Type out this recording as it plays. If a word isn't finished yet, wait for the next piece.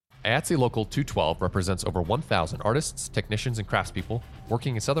IATSE Local 212 represents over 1,000 artists, technicians, and craftspeople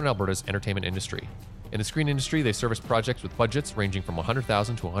working in Southern Alberta's entertainment industry. In the screen industry, they service projects with budgets ranging from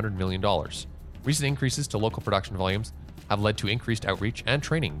 $100,000 to $100 million. Recent increases to local production volumes have led to increased outreach and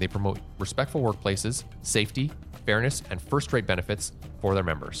training. They promote respectful workplaces, safety, fairness, and first-rate benefits for their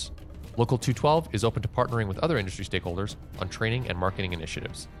members. Local 212 is open to partnering with other industry stakeholders on training and marketing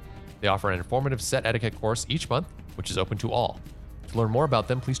initiatives. They offer an informative set etiquette course each month, which is open to all. To learn more about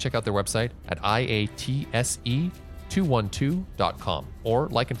them, please check out their website at iatse212.com or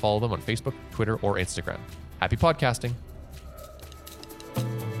like and follow them on Facebook, Twitter, or Instagram. Happy podcasting.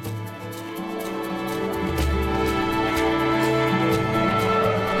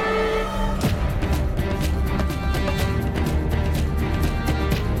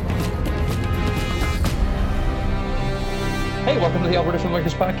 Hey, welcome to the Alberta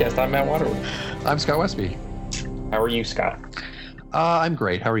Filmmakers Podcast. I'm Matt Waterwood. I'm Scott Westby. How are you, Scott? I'm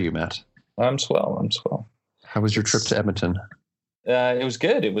great. How are you, Matt? I'm swell. How was your trip to Edmonton? It was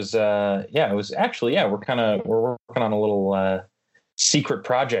good. It was, it was actually, we're working on a little secret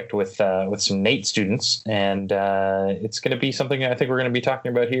project with some NAIT students, and it's going to be something I think we're going to be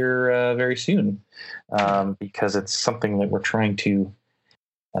talking about here very soon, because it's something that we're trying to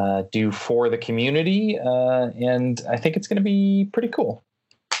do for the community, and I think it's going to be pretty cool.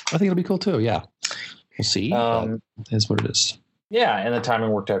 I think it'll be cool too. Yeah, we'll see. It is what it is. Yeah, and the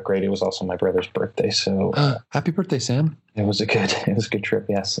timing worked out great. It was also my brother's birthday, so happy birthday, Sam! It was a good trip.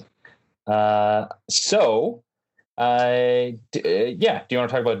 Yes. Do you want to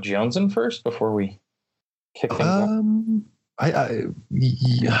talk about Jonesing first before we kick things off? I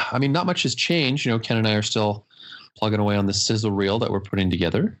mean, not much has changed. You know, Ken and I are still plugging away on the sizzle reel that we're putting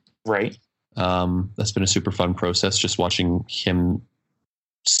together. Right. That's been a super fun process, just watching him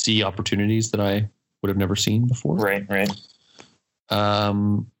see opportunities that I would have never seen before. Right.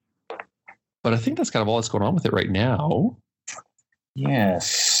 But I think that's kind of all that's going on with it right now.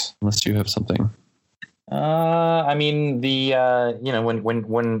 Yes. Unless you have something. I mean,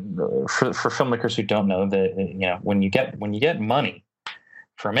 when for filmmakers who don't know, when you get money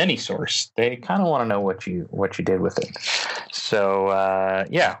from any source, they kind of want to know what you did with it. So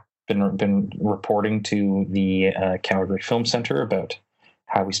been reporting to the Calgary Film Center about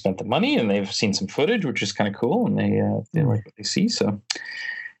how we spent the money, and they've seen some footage, which is kind of cool, and they like what they see. So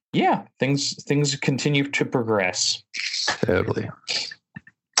yeah, things continue to progress. Totally.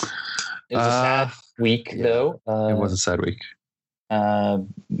 It was a sad week, though. It was a sad week. By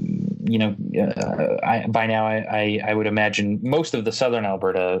now I would imagine most of the Southern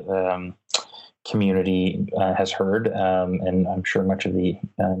Alberta community has heard, and I'm sure much of the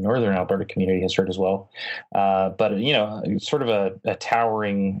Northern Alberta community has heard as well. But sort of a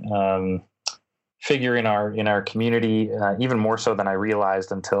towering figure in our community, even more so than I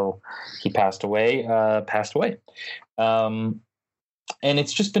realized until he passed away. And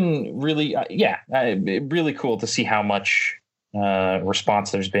it's just been really, really cool to see how much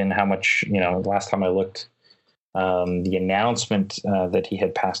response there's been. How much, last time I looked, the announcement that he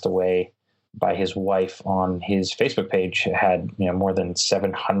had passed away by his wife on his Facebook page had more than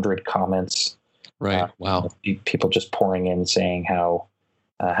 700 comments. Right. Wow. People just pouring in saying how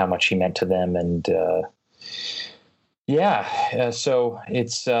much he meant to them, and so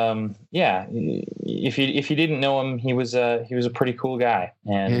it's if you didn't know him, he was a pretty cool guy,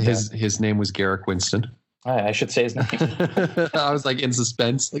 and his name was Garrick Winston. I should say his name. I was like in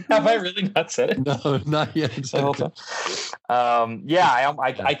suspense. Like, have I really not said it? No, not yet.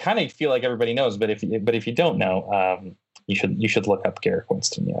 I kind of feel like everybody knows, but if you don't know, you should look up Garrick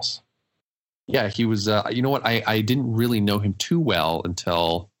Winston. Yes. Yeah, he was. You know what? I didn't really know him too well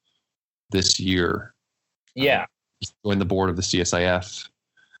until this year. Yeah. He joined the board of the CSIF.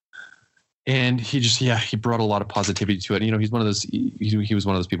 And he brought a lot of positivity to it. He's one of those. He was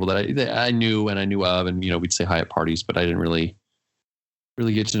one of those people that I knew and I knew of, and we'd say hi at parties, but I didn't really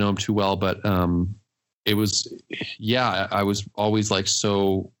get to know him too well. But it was, I was always like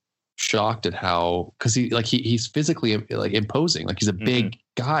so shocked at how, because he's physically like imposing, like he's a big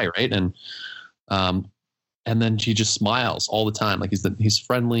guy, right? And then he just smiles all the time, like he's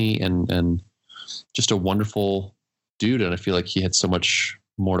friendly and just a wonderful dude. And I feel like he had so much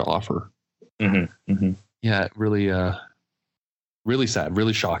more to offer. Mm-hmm. Mm-hmm. Yeah, really sad,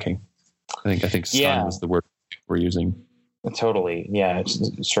 really shocking. I think stun was the word we're using. Totally. Yeah. It's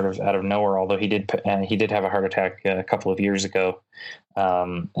sort of out of nowhere, although he did have a heart attack a couple of years ago.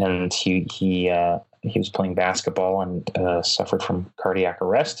 And he was playing basketball and suffered from cardiac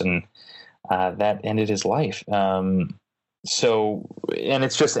arrest, and that ended his life. So, and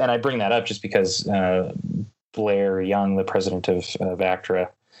it's just, and I bring that up just because Blair Young, the president of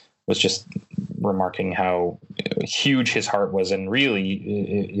ACTRA, was just remarking how huge his heart was, and really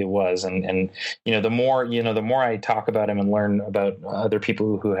it was. And the more I talk about him and learn about other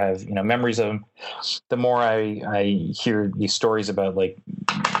people who have memories of him, the more I hear these stories about, like,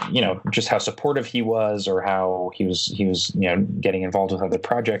 just how supportive he was, or how he was getting involved with other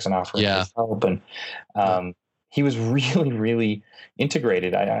projects and offering his help. And he was really, really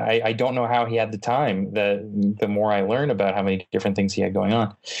integrated. I don't know how he had the time. The more I learn about how many different things he had going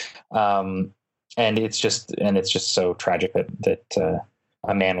on, and it's just so tragic that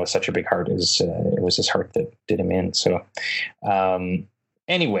a man with such a big heart it was his heart that did him in. So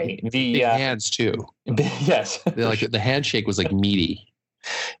anyway, the big hands too. Yes, the handshake was like meaty.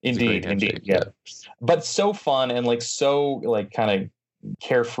 Indeed, yeah. But so fun, and so kind of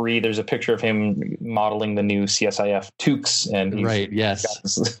carefree. There's a picture of him modeling the new CSIF toques, and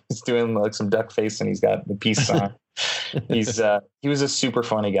he's doing like some duck face, and he's got the piece on. He was a super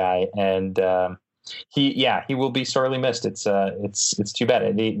funny guy, and he will be sorely missed. It's too bad.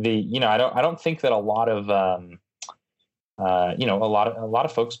 I don't think that a lot of a lot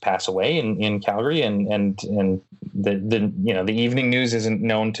of folks pass away in Calgary, and the evening news isn't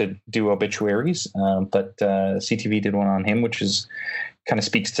known to do obituaries, but CTV did one on him, which is kind of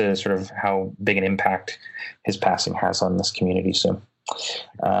speaks to sort of how big an impact his passing has on this community. So,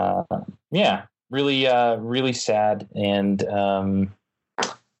 really sad. And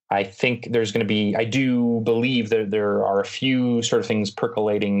I think I do believe that there are a few sort of things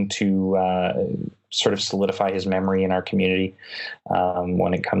percolating to sort of solidify his memory in our community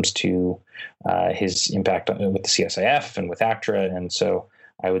when it comes to his impact with the CSIF and with ACTRA. And so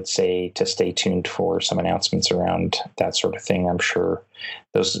I would say to stay tuned for some announcements around that sort of thing. I'm sure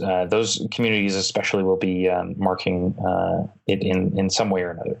those communities especially will be marking it in some way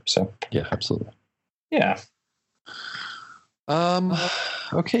or another. So yeah, absolutely. Yeah.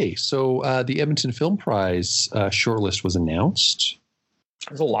 Okay, so the Edmonton Film Prize shortlist was announced.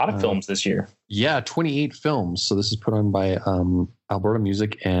 There's a lot of films this year. Yeah, 28 films. So this is put on by Alberta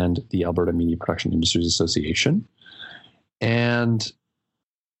Music and the Alberta Media Production Industries Association. And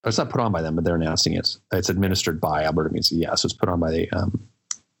it's not put on by them, but they're announcing it. It's administered by Alberta Music. Yeah, so it's put on by the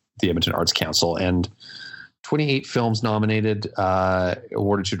Edmonton Arts Council. And 28 films nominated,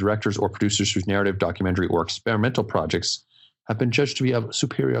 awarded to directors or producers whose narrative, documentary, or experimental projects have been judged to be of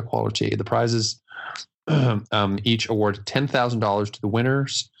superior quality. The prizes each award $10,000 to the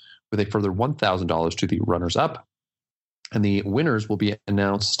winners, with a further $1,000 to the runners-up. And the winners will be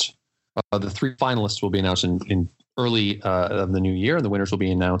announced. The three finalists will be announced in early of the new year, and the winners will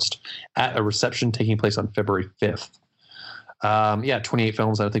be announced at a reception taking place on February 5th. 28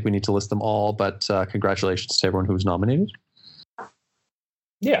 films. I don't think we need to list them all, but congratulations to everyone who was nominated.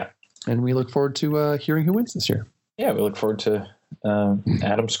 Yeah. And we look forward to hearing who wins this year. Yeah, we look forward to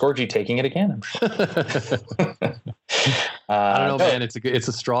Adam Scorgie taking it again, I'm sure. I don't know, man. It's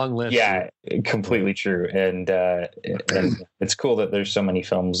a strong list. Yeah, completely true. And it's cool that there's so many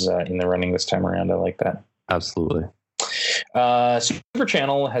films in the running this time around. I like that. Absolutely. Super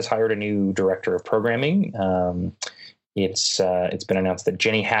Channel has hired a new director of programming. It's been announced that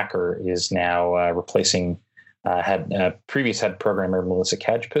Jenny Hacker is now replacing previous head programmer Melissa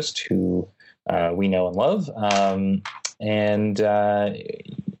Kajpist, who we know and love.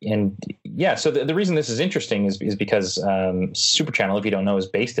 So the reason this is interesting is because Super Channel, if you don't know, is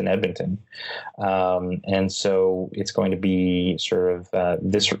based in Edmonton, and so it's going to be sort of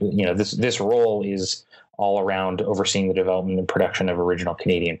this role is all around overseeing the development and production of original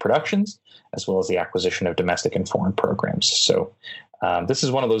Canadian productions, as well as the acquisition of domestic and foreign programs. So this is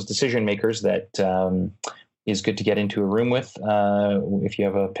one of those decision makers that is good to get into a room with if you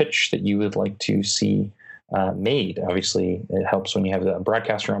have a pitch that you would like to see made. Obviously, it helps when you have a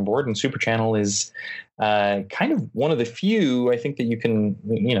broadcaster on board, and Super Channel is kind of one of the few, I think, that you can,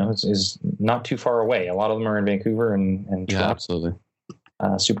 is not too far away. A lot of them are in Vancouver and Toronto. Yeah, absolutely.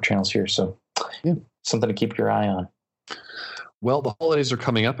 Super Channel's here, so yeah, something to keep your eye on. Well, the holidays are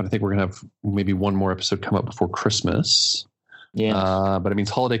coming up, and I think we're going to have maybe one more episode come up before Christmas. Yeah, but it means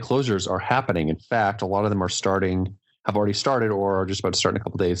holiday closures are happening. In fact, a lot of them have already started or are just about to start in a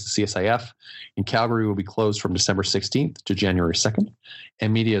couple of days. The CSIF in Calgary will be closed from December 16th to January 2nd.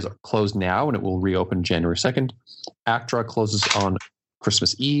 And media is closed now, and it will reopen January 2nd. ACTRA closes on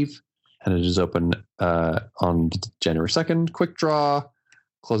Christmas Eve, and it is open on January 2nd. Quick Draw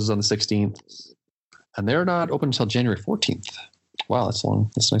closes on the 16th, and they're not open until January 14th. Wow, that's long.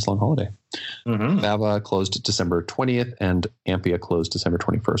 That's a nice long holiday. Mm-hmm. VAVA closed December 20th, and Ampia closed December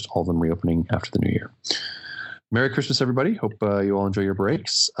 21st, all of them reopening after the new year. Merry Christmas, everybody. Hope you all enjoy your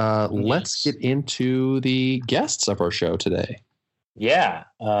breaks. Let's get into the guests of our show today. Yeah.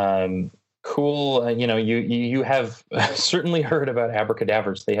 Cool. You have certainly heard about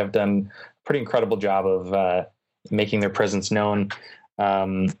Abracadavers. They have done a pretty incredible job of making their presence known.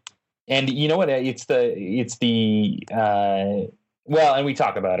 And you know what? It's the well, and we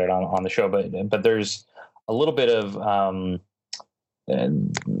talk about it on the show, but there's a little bit of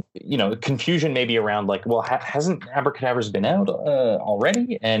confusion maybe around like, well, hasn't Abracadavers been out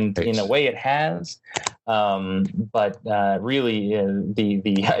already? And in a way, it has. But really,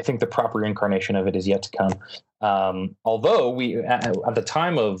 I think the proper incarnation of it is yet to come. Although we, at the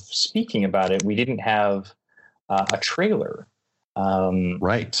time of speaking about it, we didn't have a trailer.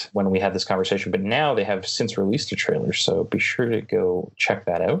 Right. When we had this conversation, but now they have since released a trailer. So be sure to go check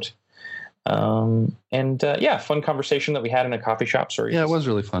that out. Fun conversation that we had in a coffee shop. Sorry. Yeah, it was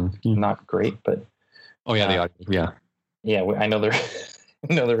really fun. Not great, but oh yeah, the audio. Yeah. I know there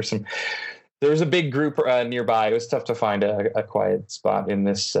was a big group nearby. It was tough to find a quiet spot in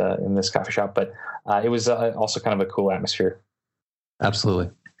this coffee shop, but it was also kind of a cool atmosphere. Absolutely.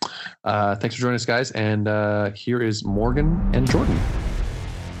 Thanks for joining us, guys. And here is Morgan and Jordan.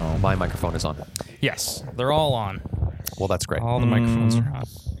 Oh, my microphone is on. Yes, they're all on. Well, that's great. All the microphones are on.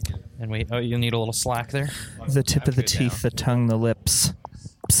 And wait, you'll need a little slack there. The tip of the teeth, the tongue, the lips.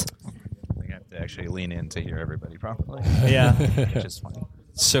 Psst. I have to actually lean in to hear everybody properly. Yeah. Which is funny.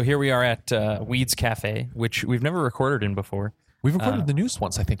 So here we are at Weeds Cafe, which we've never recorded in before. We've recorded the news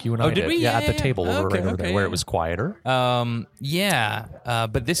once, I think you and I did we? Yeah, Yeah, at the yeah. table over Okay, right over there, where it was quieter. But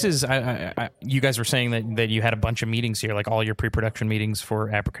this is, you guys were saying that you had a bunch of meetings here, like all your pre-production meetings for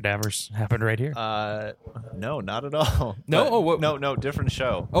Abracadavers happened right here. No, not at all. No? But- Oh, what- no, different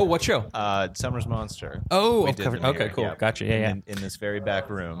show. Oh, what show? Summer's Monster. Oh, We did them okay, here, cool. yeah. Gotcha. Yeah. In this very back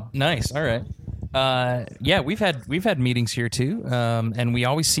room. Nice. All right. We've had meetings here too, and we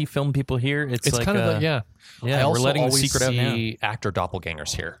always see film people here. It's like kind of yeah. I also we're letting the always secret out now. see actor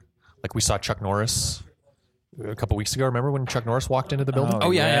doppelgangers here. Like we saw Chuck Norris a couple weeks ago. Remember when Chuck Norris walked into the building?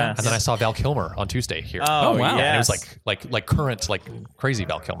 Oh, yeah. And then I saw Val Kilmer on Tuesday here. Oh, wow. And it was yes. like current, like crazy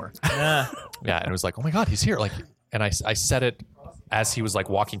Val Kilmer. Yeah. Yeah, and it was like, oh my God, he's here. Like, and I said it as he was like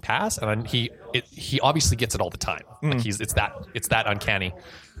walking past, and then he obviously gets it all the time. Like it's that uncanny.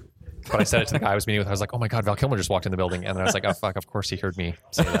 But I said it to the guy I was meeting with. I was like, oh my God, Val Kilmer just walked in the building. And then I was like, oh fuck, of course he heard me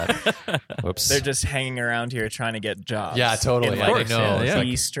say that. Whoops. They're just hanging around here trying to get jobs. Yeah, totally. In I like know. Yeah.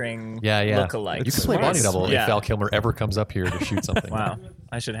 B-string Yeah. lookalikes. You can play body double Yeah. if Val Kilmer ever comes up here to shoot something. Wow.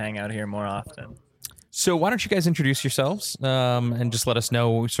 I should hang out here more often. So why don't you guys introduce yourselves and just let us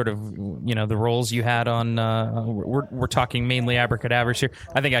know sort of the roles you had on. We're talking mainly Abracadavers here.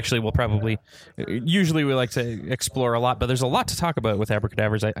 I think actually we'll probably usually we like to explore a lot, but there's a lot to talk about with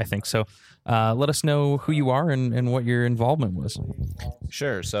Abracadavers. I think so. Let us know who you are and what your involvement was.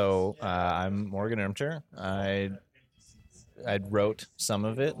 Sure. So I'm Morgan Ermter. I wrote some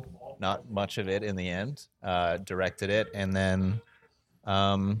of it, not much of it in the end. Directed it, and then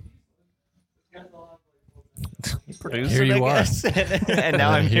produced Here it, you I are. guess. And now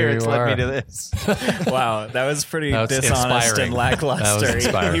I'm Here here. you It's led are. me to this. Wow, that was pretty That was dishonest inspiring. and That was lackluster.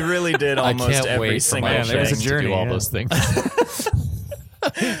 inspiring. He really did almost I can't every wait for single my Man, it was a chance journey, to do all yeah. those things.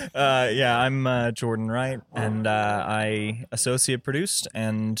 I'm Jordan Wright, and I associate produced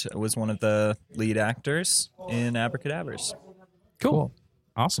and was one of the lead actors in Abracadavers. Cool.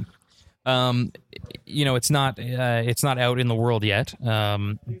 Awesome. It's not out in the world yet,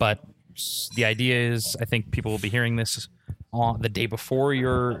 but the idea is I think people will be hearing this on the day before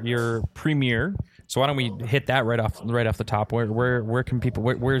your premiere. So why don't we hit that right off the top? Where can people?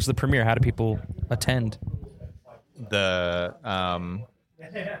 Where's the premiere? How do people attend?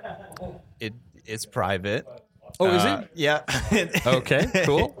 It's private. Oh, is it? Yeah. Okay,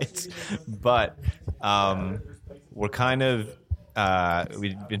 cool. But we're kind of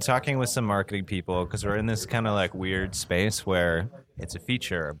we've been talking with some marketing people because we're in this kind of like weird space where it's a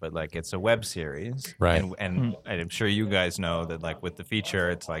feature, but like it's a web series, Right. And I'm sure you guys know that like with the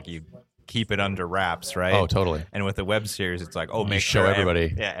feature, it's like you keep it under wraps, right? Oh, totally. And with the web series, it's like, oh, make show sure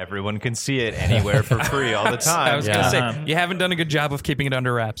everybody. everyone can see it anywhere for free all the time. I was Yeah. gonna say you haven't done a good job of keeping it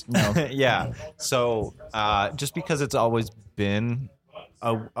under wraps. Yeah. So just because it's always been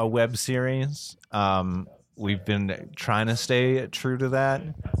a web series, we've been trying to stay true to that.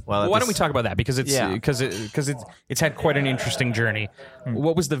 Well, Why don't we talk about that because it's Yeah. because it's had quite an interesting journey.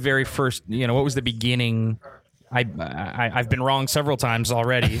 What was the very first? What was the beginning? I've been wrong several times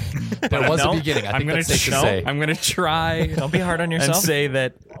already, But it was the beginning. I think that's safe to say. I'm going to try. Don't be hard on and yourself. say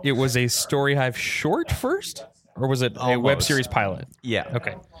that it was a Story Hive short first, or was it a web Almost. series pilot? Yeah.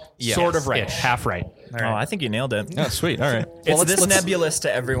 Okay, Yes. sort of right, Ish. half right. All Oh, right. I think you nailed it. Oh, sweet. All right. It's let's- this let's- nebulous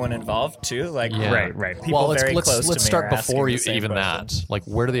to everyone involved too. Like Yeah. Right. people very close to let's me start are asking before the you same even questions. that. Like,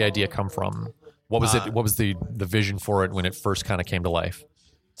 where did the idea come from? What was it? What was the vision for it when it first kind of came to life?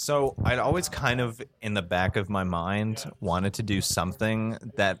 So I'd always kind of in the back of my mind wanted to do something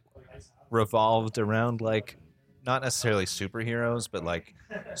that revolved around like not necessarily superheroes, but like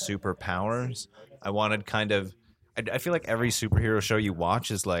superpowers. I wanted kind of. I feel like every superhero show you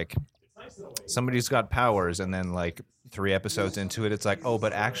watch is like somebody's got powers, and then like 3 episodes into it, it's like, oh,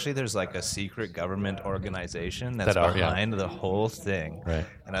 but actually there's like a secret government organization that's behind the whole thing. Right.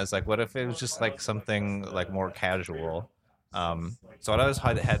 And I was like, what if it was just like something like more casual? So I always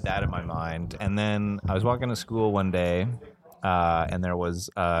had that in my mind. And then I was walking to school one day, and there was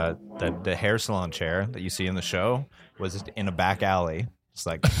the hair salon chair that you see in the show was in a back alley. It's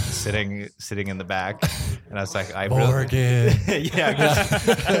like sitting in the back, and I was like, Morgan.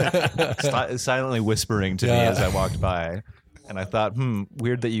 yeah, silently whispering to me as I walked by, and I thought,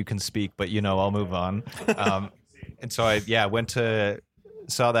 weird that you can speak, but I'll move on. And so I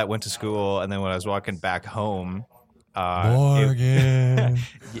saw that, went to school, and then when I was walking back home, Morgan.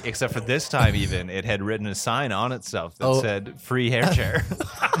 except for this time, even it had written a sign on itself that said "free hair chair."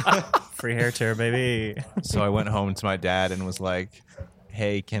 Free hair chair, baby. So I went home to my dad and was like,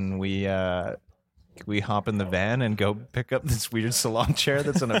 hey, can we hop in the van and go pick up this weird salon chair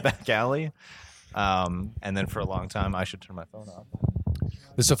that's in a back alley? And then for a long time, I should turn my phone off.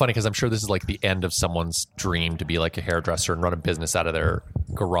 This is so funny because I'm sure this is like the end of someone's dream to be like a hairdresser and run a business out of their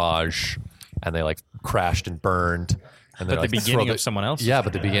garage, and they like crashed and burned. And But they're the like, beginning throw of someone else. Yeah,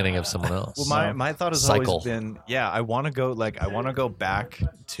 but the beginning of someone else. Well, my thought has Cycle. always been, I want to go back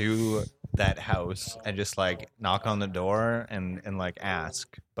to that house and just like knock on the door and like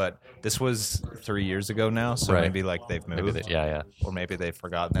ask. But this was 3 years ago now, so Right. maybe like they've moved, Maybe yeah. or maybe they've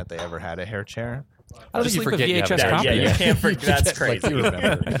forgotten that they ever had a hair chair. I don't Just think you leave a forget you have VHS a hair copy. chair. Yeah, you can't forget. That's Like, crazy. you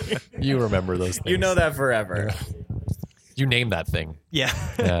remember. You remember those things. You know that forever. You name that thing. Yeah.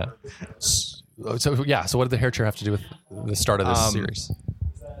 Yeah. So what did the hair chair have to do with the start of this series?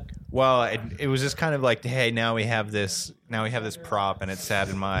 Well, it was just kind of like, hey, now we have this prop, and it sat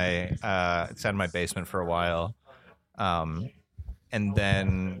in my basement for a while, and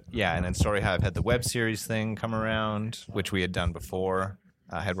then Story Hive had the web series thing come around, which we had done before.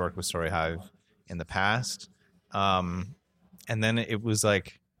 I had worked with Story Hive in the past, and then it was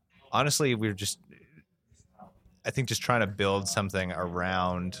like, honestly, we were just trying to build something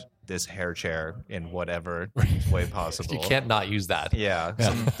around this hair chair in whatever way possible. You can't not use that. Yeah.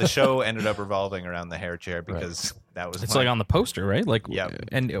 So the show ended up revolving around the hair chair because that was It's like on the poster, right? Like, Yep.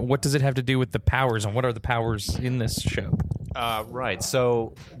 And what does it have to do with the powers, and what are the powers in this show? right.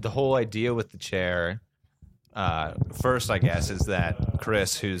 So the whole idea with the chair, first, I guess, is that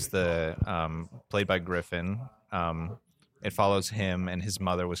Chris, who's the played by Griffin, it follows him, and his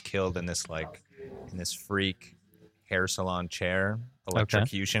mother was killed in this freak hair salon chair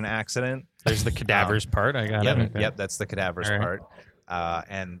electrocution accident. There's the cadavers part. I got Yep, it. Okay. yep, that's the cadavers All right. part.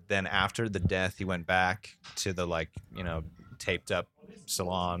 And then after the death, he went back to the taped up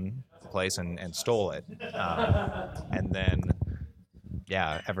salon place and stole it. And then,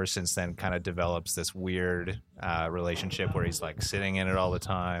 ever since then, kind of develops this weird relationship where he's like sitting in it all the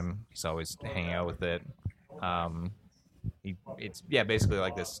time. He's always hanging out with it. It's basically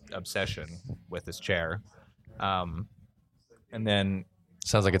like this obsession with this chair. And then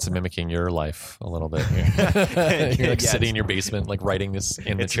Sounds like it's mimicking your life a little bit. You're like Yeah, sitting in your basement, like writing this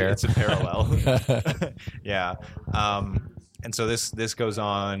in the chair. It's a parallel. Yeah. And so this goes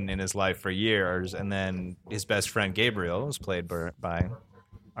on in his life for years, and then his best friend Gabriel is played by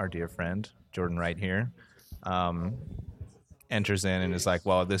our dear friend Jordan Wright here. Enters in and is like,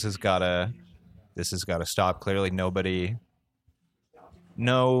 well, this has gotta stop. Clearly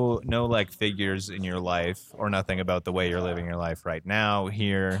no like figures in your life or nothing about the way you're living your life right now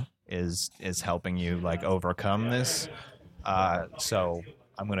here is helping you like overcome this. So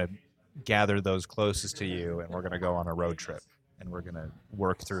I'm gonna gather those closest to you, and we're gonna go on a road trip, and we're gonna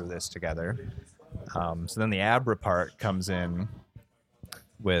work through this together. So then the Abra part comes in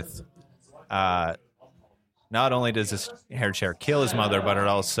with not only does this hair chair kill his mother, but it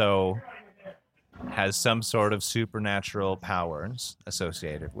also has some sort of supernatural powers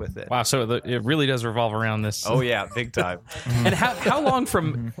associated with it. Wow, so it really does revolve around this. Oh yeah, big time. And how long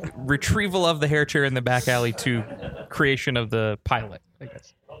from retrieval of the hair chair in the back alley to creation of the pilot, I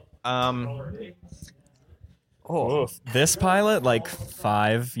guess? This pilot, like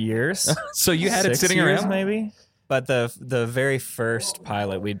 5 years. So you had it 6 sitting years, around? maybe. But the very first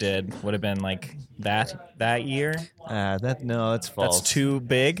pilot we did would have been like that year. That's false. That's too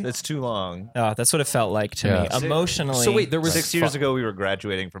big. That's too long. Oh, that's what it felt like to me emotionally. So wait, there was 6 years ago we were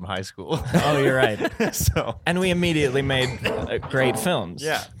graduating from high school. Oh, you're right. So And we immediately made great films.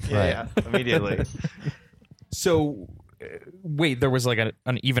 yeah, immediately. So wait, there was like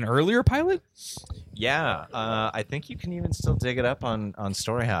an even earlier pilot? Yeah, I think you can even still dig it up on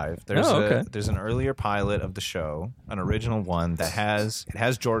Story Hive. There's an earlier pilot of the show, an original one that has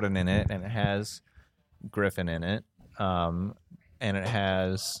Jordan in it, and it has Griffin in it, and it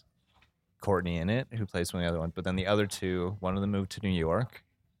has Courtney in it, who plays one of the other ones. But then the other two, one of them moved to New York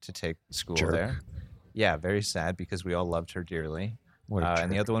to take school there. Yeah, very sad because we all loved her dearly.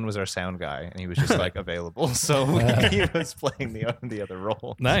 And the other one was our sound guy, and he was just like available, so he was playing the other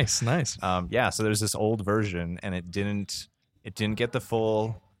role. Nice. So there's this old version, and it didn't get the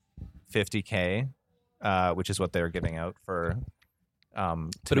full 50K, which is what they were giving out for.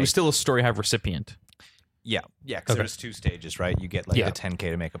 But it was still a Story Hive recipient. Yeah, because there's two stages, right? You get like the 10K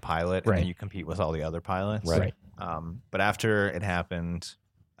to make a pilot, and then you compete with all the other pilots. Right. But after it happened,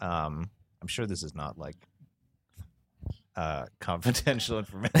 I'm sure this is not like confidential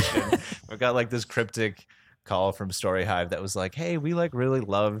information. We got like this cryptic call from Story Hive that was like, "Hey, we like really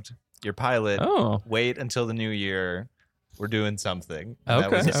loved your pilot. Oh, Wait until the new year. We're doing something." Okay, That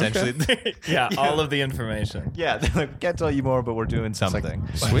was essentially all of the information. yeah. They're like, "Can't tell you more, but we're doing something."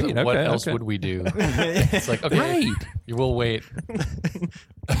 sweet. What Okay, else okay. would we do? It's like, okay, Right. you will wait.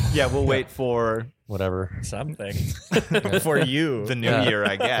 Yeah, we'll wait for Whatever. Something for you. the new year,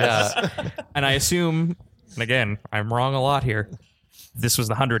 I guess. Yeah. And I assume, and again, I'm wrong a lot here. This was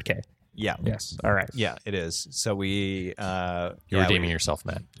the 100K. Yeah. Yes. All right. Yeah, it is. So we You're redeeming yourself,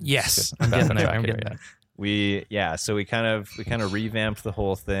 Matt. Yes. I'm getting there. I'm getting there. So we kind of revamped the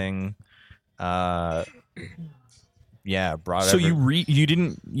whole thing. Brought So you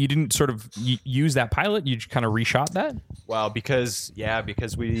didn't sort of use that pilot. You just kind of reshot that. well because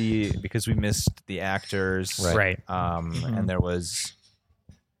we missed the actors, Right. and it was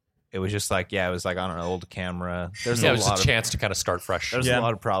just like it was like on an old camera. There's It was a chance to kind of start fresh. There's a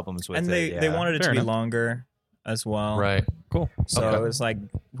lot of problems with and it. they wanted it Fair to be enough. longer as well. Right. Cool. So Okay. it was like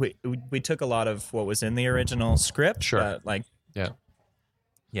we took a lot of what was in the original script. Sure. But like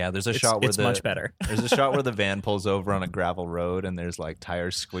there's a it's, shot where it's much better. There's a shot where the van pulls over on a gravel road and there's like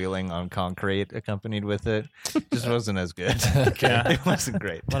tires squealing on concrete accompanied with it. Just wasn't as good. Yeah. It wasn't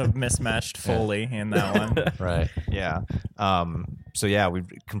great. A lot of mismatched Foley in that one. Right. Yeah.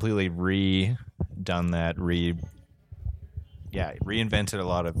 We've completely redone that. Reinvented a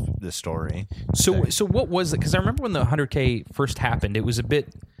lot of the story. So what was it? Because I remember when the 100K first happened, it was a bit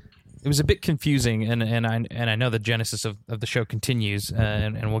confusing, and I know the genesis of the show continues,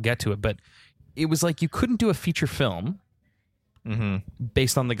 and we'll get to it. But it was like you couldn't do a feature film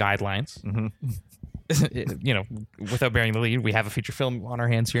based on the guidelines. Without bearing the lead, we have a feature film on our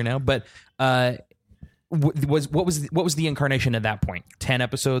hands here now. But what was the incarnation at that point? 10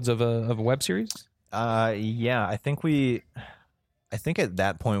 episodes of a web series? I think at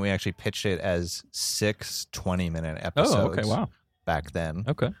that point we actually pitched it as 6 20-minute episodes. Oh, okay, wow. Back then.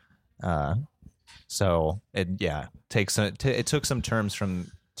 Okay. So it took some turns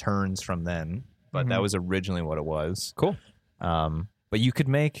from then, but that was originally what it was. Cool. But you could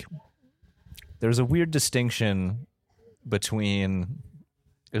make. There's a weird distinction between.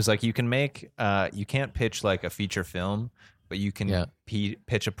 It was like you can make. You can't pitch like a feature film, but you can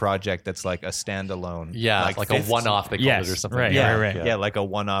pitch a project that's like a standalone. Yeah, like a one-off, they call it, or something. Right, Yeah. Yeah, like a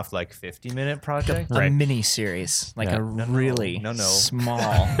one-off, like 50-minute project. A mini series, like a really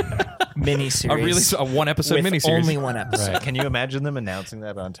small mini series. A one episode with mini series. only one episode. Right. Can you imagine them announcing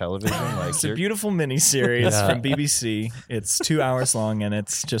that on television? Like It's a beautiful mini series from BBC. It's 2 hours long and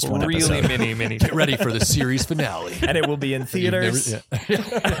it's just one Really episode. mini. Get ready for the series finale. And it will be in theaters.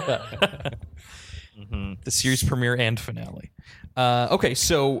 The series premiere and finale. Okay,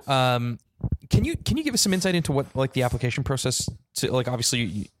 so can you give us some insight into what like the application process? To like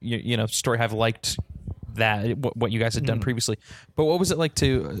obviously you know Story Hive liked that what you guys had done previously, but what was it like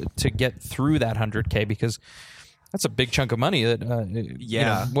to get through that 100K, because that's a big chunk of money.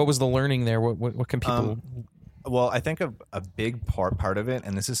 That what was the learning there? What can people? Well, I think a big part of it,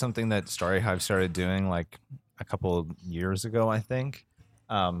 and this is something that Story Hive started doing like a couple of years ago, I think.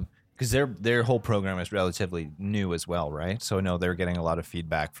 Because their whole program is relatively new as well, right? So no, they're getting a lot of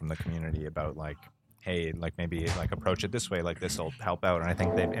feedback from the community about like, hey, like maybe like approach it this way, like this will help out. And I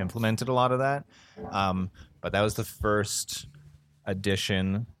think they've implemented a lot of that. But that was the first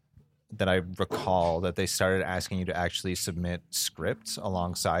edition that I recall that they started asking you to actually submit scripts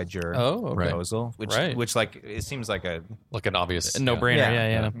alongside your Oh, okay. proposal, which like it seems like a Like an obvious No brainer.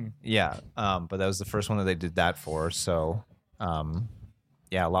 Yeah. Yeah. but that was the first one that they did that for. So,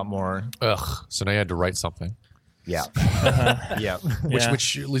 a lot more. Ugh. So now you had to write something. Yeah, yeah,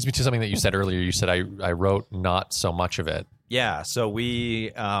 Which leads me to something that you said earlier. You said I wrote not so much of it. yeah. So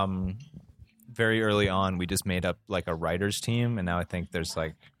we very early on we just made up like a writers team, and now I think there's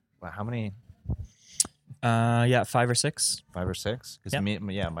like how many? 5 or 6. 5 or 6?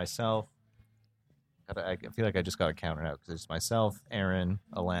 Because myself. I feel like I just got to count it out because it's myself, Aaron,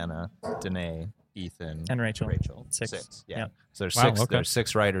 Alana, Danae, Ethan, And Rachel. 6. Yeah. Yeah. So there's Wow, 6. okay. There's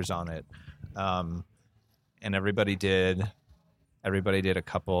 6 writers on it, and everybody did a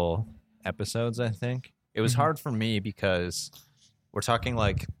couple episodes. I think it was hard for me because we're talking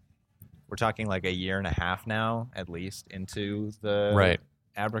like a year and a half now, at least, into the Right.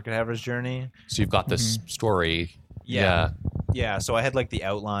 Abracadavers journey. So you've got this story. Yeah, so I had like the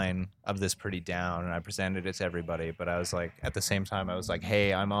outline of this pretty down, and I presented it to everybody. But I was like, at the same time, I was like,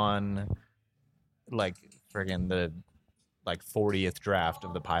 hey, I'm on like friggin' the like 40th draft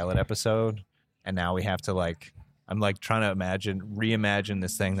of the pilot episode, and now we have to like, I'm like trying to reimagine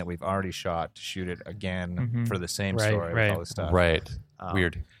this thing that we've already shot to shoot it again for the same Right, story right. with all this stuff. Right.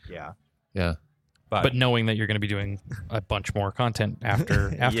 Weird. Yeah, Yeah. But knowing that you're going to be doing a bunch more content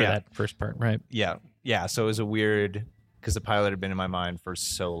after Yeah. that first part, right? yeah. So it was a weird. Because the pilot had been in my mind for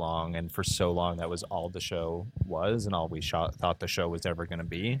so long, and for so long that was all the show was, and all we thought the show was ever going to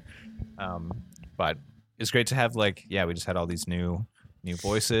be. But it's great to have we just had all these new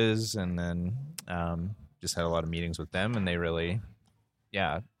voices, and then just had a lot of meetings with them, and they really,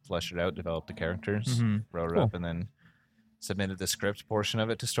 fleshed it out, developed the characters, wrote it up, and then submitted the script portion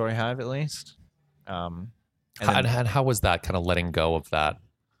of it to Story Hive at least. And How was that kind of letting go of that?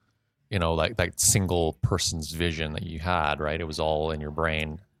 Like that single person's vision that you had, right? It was all in your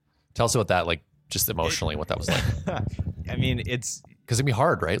brain. Tell us about that, like just emotionally, what that was like. I mean, it's Because it'd be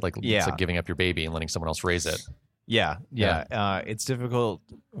hard, right? Like, Yeah. it's like giving up your baby and letting someone else raise it. yeah. It's difficult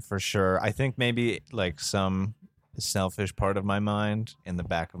for sure. I think maybe like some selfish part of my mind in the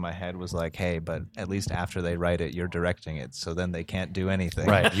back of my head was like, hey, but at least after they write it, you're directing it, so then they can't do anything.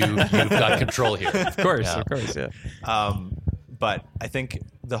 Right. You've got control here. Of course, Yeah. But I think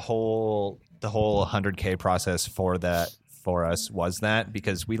the whole 100K process for us was that,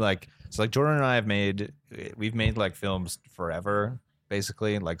 because Jordan and I we've made like films forever,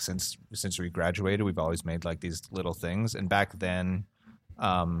 basically, like since we graduated. We've always made like these little things, and back then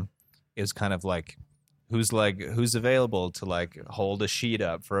it was kind of like who's available to like hold a sheet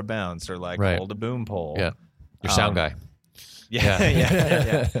up for a bounce, or like Right. hold a boom pole. Yeah. Your sound guy.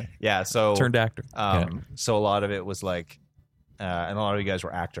 Yeah. So Turned actor. So a lot of it was like, and a lot of you guys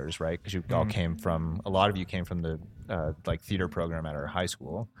were actors, right? Because you all came from, a lot of you came from the like theater program at our high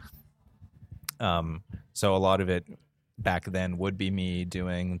school. So a lot of it back then would be me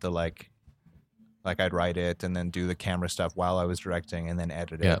doing the like I'd write it and then do the camera stuff while I was directing, and then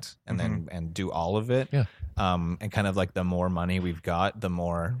edit it, and then and do all of it. Yeah. And kind of like the more money we've got, the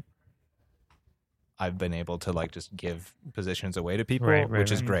more I've been able to like just give positions away to people, Right,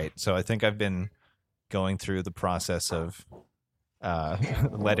 which is right. great. So I think I've been going through the process of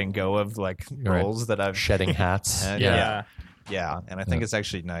letting go of like Right. roles that I've Shedding hats. had. Yeah, and I think it's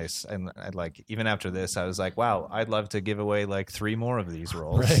actually nice. And I'd like, even after this, I was like, wow, I'd love to give away like 3 more of these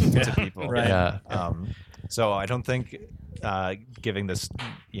roles to people. Right. Yeah. So I don't think giving this,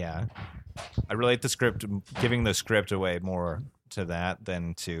 I relate giving the script away more to that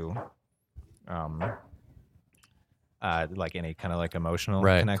than to like any kind of like emotional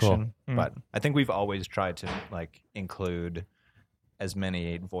Right, connection. cool. But I think we've always tried to like include as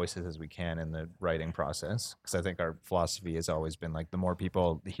many voices as we can in the writing process, because I think our philosophy has always been like, the more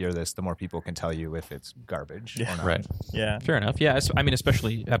people hear this, the more people can tell you if it's garbage or not. Right. Yeah. Fair enough. Yeah, I mean,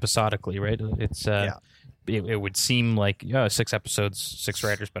 especially episodically, right? It's it would seem like 6 episodes, 6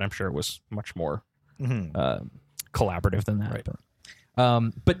 writers, but I'm sure it was much more collaborative than that. Right.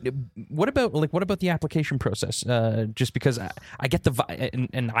 But what about the application process? Just because I get the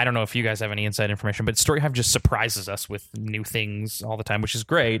and I don't know if you guys have any inside information, but Story Hive just surprises us with new things all the time, which is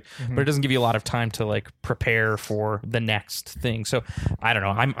great. But it doesn't give you a lot of time to like prepare for the next thing. So I don't know.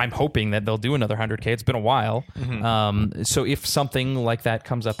 I'm hoping that they'll do another 100K. It's been a while. So if something like that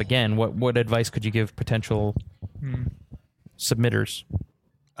comes up again, what advice could you give potential submitters?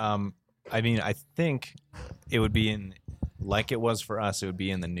 I mean, I think it would be like it was for us, it would be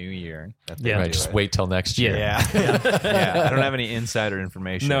in the new year. That they Right. do Just it. wait till next year. Yeah. Yeah. I don't have any insider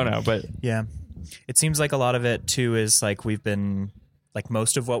information. No, but Yeah. It seems like a lot of it too is like we've been like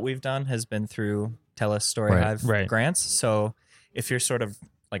most of what we've done has been through TELUS Story Hive Right. grants. So if you're sort of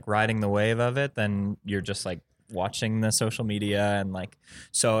like riding the wave of it, then you're just like watching the social media and like,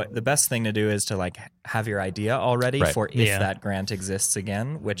 so the best thing to do is to like have your idea already Right. for if that grant exists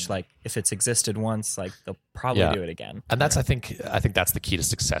again, which like if it's existed once, like they'll probably do it again. And that's I think that's the key to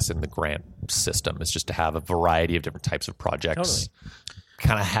success in the grant system is just to have a variety of different types of projects.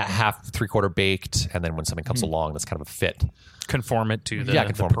 Kind of half, 3/4 baked, and then when something comes along that's kind of a fit, Conform it to the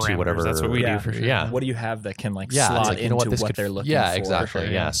conform the to parameters. whatever. That's what we do for sure. Yeah. What do you have that can like It's slot like, into this what could- they're looking yeah, for?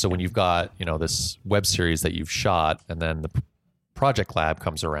 exactly. Yeah. So when you've got this web series that you've shot, and then the project lab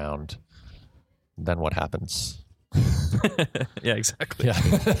comes around, then what happens? Yeah, exactly.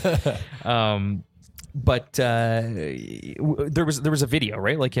 Yeah. But there was a video,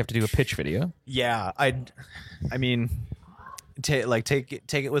 right? Like you have to do a pitch video. Yeah, I mean, take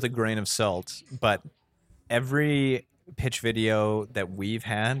it with a grain of salt. But every pitch video that we've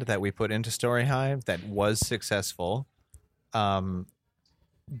had that we put into Story Hive that was successful,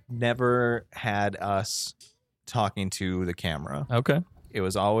 never had us talking to the camera. Okay. It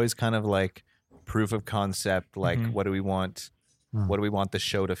was always kind of like proof of concept. Like, what do we want? What do we want the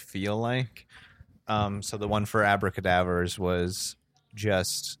show to feel like? So the one for Abracadavers was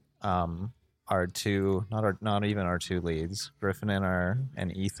just our two, not even our two leads, Griffin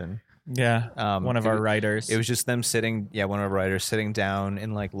and Ethan. Yeah, one of our writers. It was just them sitting, one of our writers sitting down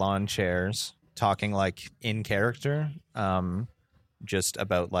in like lawn chairs, talking like in character, just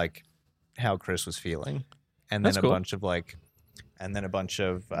about like how Chris was feeling, and then That's cool. a bunch of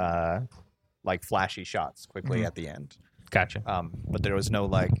like flashy shots quickly at the end. Gotcha. But there was no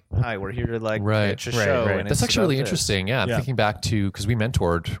like, hi, we're here to like Right. pitch a show. right. And That's it's actually about really this. interesting. Yeah, I'm thinking back to because we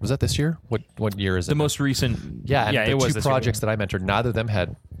mentored. Was that this year? What year is it? The most recent. Yeah, and yeah, the it was two this year, projects that I mentored, neither of them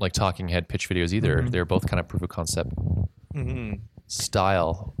had like talking head pitch videos either. They were both kind of proof of concept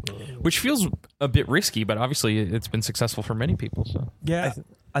style. which feels a bit risky, but obviously it's been successful for many people. So Yeah,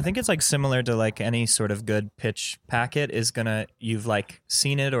 I think it's like similar to like any sort of good pitch packet is gonna, you've like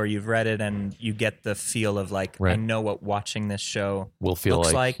seen it or you've read it and you get the feel of like, I Right. know what watching this show Will feel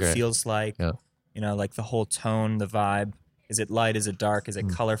looks like, right. feels like, Yeah. like the whole tone, the vibe. Is it light? Is it dark? Is it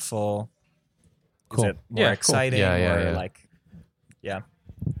colorful? Cool. Is it more Yeah, cool. exciting? Yeah, yeah, or yeah. like, yeah.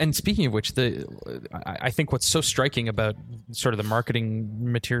 And speaking of which, I think what's so striking about sort of the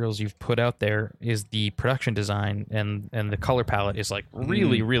marketing materials you've put out there is the production design and the color palette is like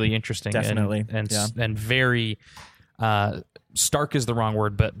really, really interesting. Definitely, and very stark is the wrong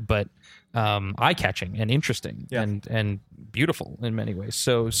word, but eye catching and interesting and beautiful in many ways.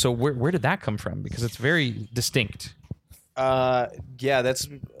 So where did that come from? Because it's very distinct. That's.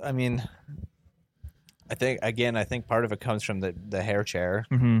 I mean, I think part of it comes from the hair chair,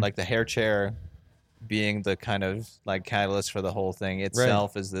 like the hair chair being the kind of like catalyst for the whole thing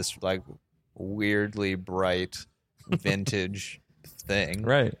itself is this like weirdly bright vintage thing,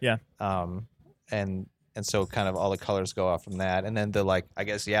 Right. Yeah. And so kind of all the colors go off from that, and then the like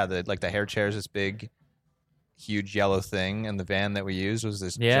the hair chair is this big, huge yellow thing, and the van that we used was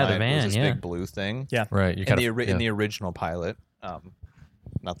this big blue thing, Right. You in the original pilot.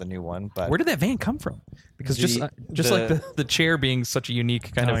 Not the new one, but Where did that van come from? Because like the chair being such a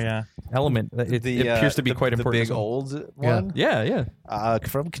unique kind of element, it appears to be quite important. The as big well. old one, Yeah.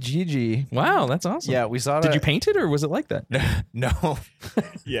 from Kijiji. Wow, that's awesome. Yeah, we saw it. Did you paint it or was it like that? No,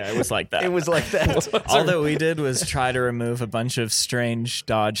 Yeah, it was like that. it was like that. All that we did was try to remove a bunch of strange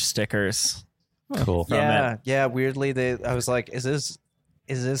Dodge stickers. Cool. Yeah. Weirdly, I was like, is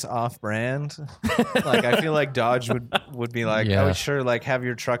this off-brand? Like, I feel like Dodge would be like, Yeah. oh, sure, like have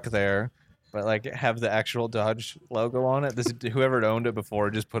your truck there, but like have the actual Dodge logo on it. Whoever owned it before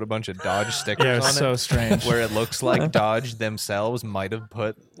just put a bunch of Dodge stickers Yeah, it on was so it, strange. where it looks like Dodge themselves might have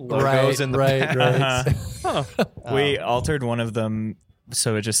put logos in the back. We altered one of them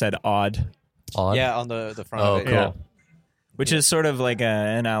so it just said odd, Odd. Yeah, on the front Oh, of it. cool. Yeah. which is sort of like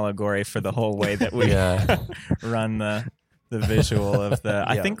an allegory for the whole way that we Yeah. run the visual of the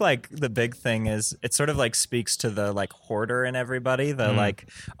I Yeah. think like the big thing is it sort of like speaks to the like hoarder in everybody, the like,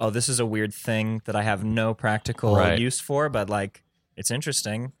 oh, this is a weird thing that I have no practical Right. use for, but like it's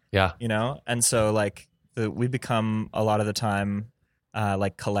interesting, Yeah. and so like we become a lot of the time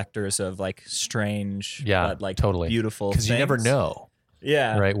like collectors of like strange but like totally. beautiful Because you never things. know,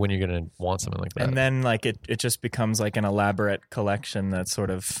 Yeah. right, when you're going to want something like that. And then like it just becomes like an elaborate collection that sort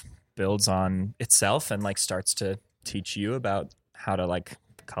of builds on itself and like starts to teach you about how to like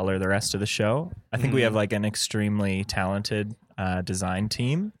color the rest of the show. I think we have like an extremely talented design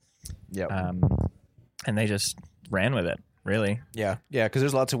team. Yep. And they just ran with it. Really? Yeah, because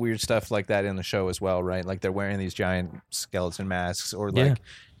there's lots of weird stuff like that in the show as well, right? Like they're wearing these giant skeleton masks, or like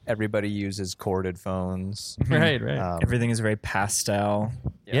everybody uses corded phones. Right. Everything is very pastel.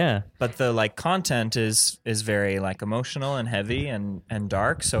 Yeah. But the like content is very like emotional and heavy and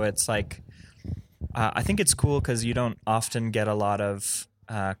dark. So it's like I think it's cool because you don't often get a lot of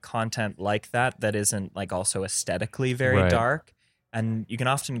content like that isn't like also aesthetically very dark. And you can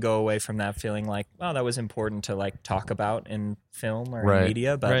often go away from that feeling like, oh, that was important to like talk about in film or in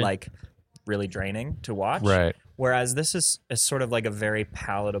media, but like really draining to watch. Right. Whereas this is sort of like a very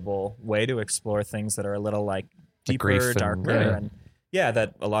palatable way to explore things that are a little like deeper, grief darker, and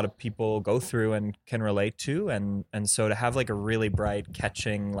that a lot of people go through and can relate to. And so to have like a really bright,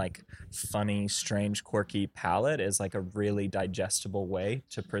 catching, like funny, strange, quirky palette is like a really digestible way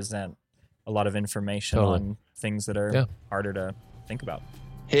to present a lot of information on things that are harder to think about.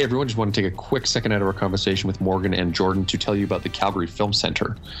 Hey everyone, just want to take a quick second out of our conversation with Morgan and Jordan to tell you about the Calgary Film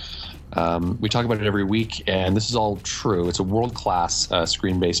Center. We talk about it every week, and this is all true. It's a world-class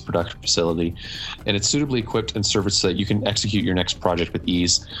screen-based production facility, and it's suitably equipped and serviced so that you can execute your next project with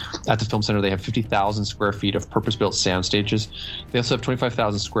ease. At the Film Center, they have 50,000 square feet of purpose-built sound stages. They also have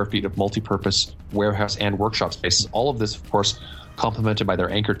 25,000 square feet of multi-purpose warehouse and workshop spaces. All of this, of course, complemented by their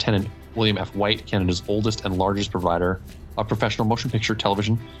anchor tenant, William F. White, Canada's oldest and largest provider of professional motion picture,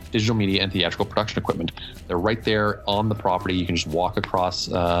 television, digital media, and theatrical production equipment. They're right there on the property. You can just walk across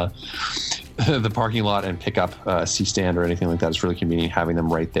the parking lot and pick up a C-stand or anything like that. It's really convenient having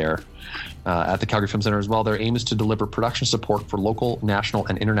them right there. At the Calgary Film Center as well, their aim is to deliver production support for local, national,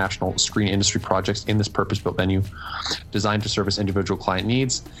 and international screen industry projects in this purpose-built venue, designed to service individual client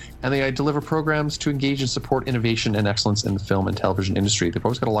needs. And they deliver programs to engage and support innovation and excellence in the film and television industry. They've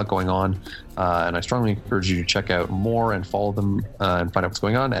always got a lot going on, and I strongly encourage you to check out more and follow them and find out what's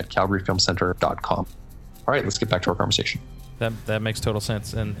going on at calgaryfilmcenter.com. All right, let's get back to our conversation. That makes total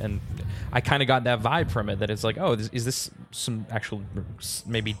sense, and I kind of got that vibe from it, that it's like, oh, is this some actual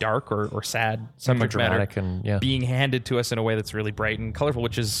maybe dark or sad subject matter and being handed to us in a way that's really bright and colorful,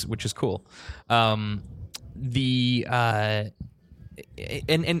 which is cool. And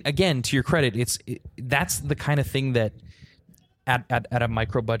again, to your credit, that's the kind of thing that at a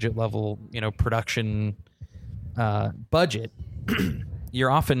micro budget level, production budget, you're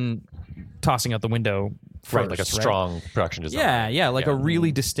often tossing out the window first, right, like a strong production design. Yeah, like a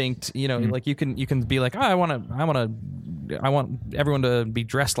really distinct, like you can be like, oh, I want everyone to be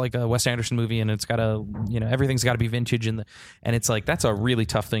dressed like a Wes Anderson movie, and it's got to, everything's got to be vintage, and it's like that's a really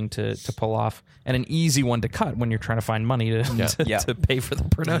tough thing to pull off, and an easy one to cut when you're trying to find money to pay for the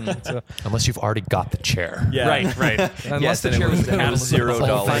production. So, unless you've already got the chair. Yeah. Right. Unless the chair was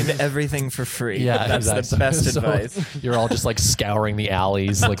 $0. Find everything for free. Yeah, that's the best advice. You're all just like scouring the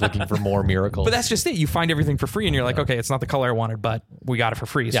alleys, like looking for more miracles. But that's just it. You find everything for free, and you're like, okay, it's not the color I wanted, but we got it for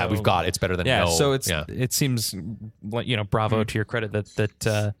free. Yeah, we've got it. It's better than no. So it seems like, bravo to your credit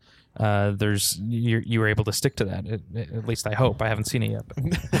that you were able to stick to that. At least I hope. I haven't seen it yet.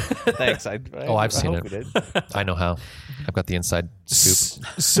 But. Thanks. I've seen it. I know how. I've got the inside scoop.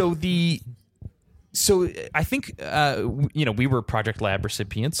 So I think we were Project Lab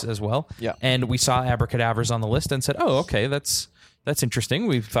recipients as well. Yeah. And we saw Abracadavers on the list and said, oh, okay, that's interesting.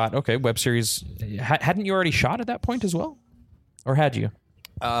 We thought, okay, web series. Hadn't you already shot at that point as well, or had you?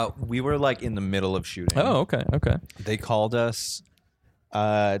 We were like in the middle of shooting. Oh, okay. They called us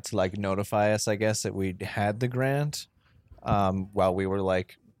to like notify us, I guess, that we had the grant while we were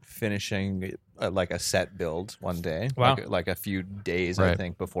like finishing like a set build one day. Wow. Like a few days, Right. I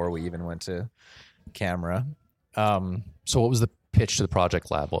think, before we even went to camera. So what was the pitch to the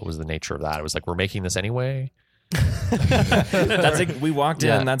Project Lab? What was the nature of that? It was like, we're making this anyway. That's like, we walked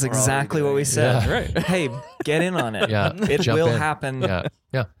in. That's exactly what we said. Yeah, right. Hey, get in on it. Yeah, It jump will in. happen.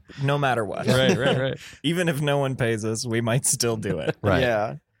 Yeah. No matter what. Right. Even if no one pays us, we might still do it. Right.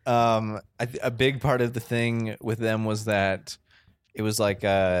 Yeah. A big part of the thing with them was that it was like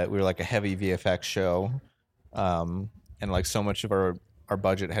we were like a heavy VFX show, and like so much of our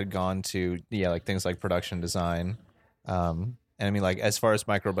budget had gone to like things like production design, and I mean, like as far as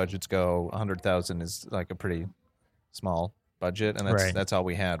micro budgets go, 100,000 is like a pretty small budget, and that's all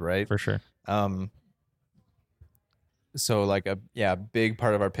we had, right? For sure. So like a big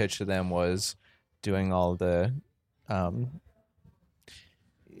part of our pitch to them was doing all the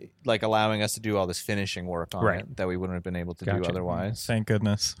like allowing us to do all this finishing work on it that we wouldn't have been able to do otherwise. Thank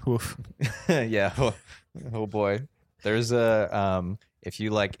goodness. Oof. Yeah. Oh boy. There's if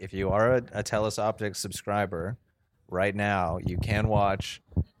you are a Telus Optics subscriber right now, you can watch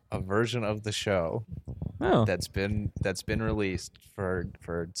a version of the show Oh. that's been released for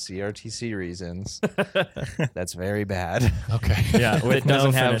CRTC reasons. That's very bad. Okay. Yeah, It with no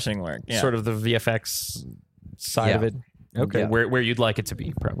doesn't have finishing work. Yeah. Sort of the VFX side of Yeah. it. Okay, Yeah. where you'd like it to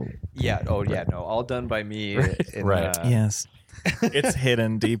be, probably. Yeah. Oh yeah. No. All done by me. In, Right. Yes. It's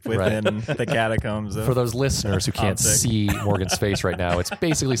hidden deep within the catacombs. Of For those listeners who can't Optic. see Morgan's face right now, it's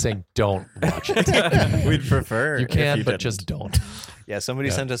basically saying don't watch it. We'd prefer. You if can, you but didn't. just don't. Yeah. Somebody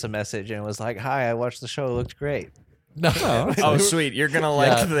sent us a message and was like, "Hi, I watched the show. It looked great." No. Oh, sweet! You're gonna like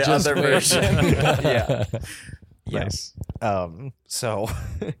Yeah, the just other wait. version. Yeah. Nice. So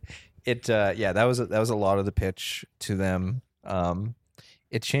that was a lot of the pitch to them.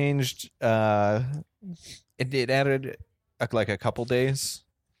 It changed. It added like a couple days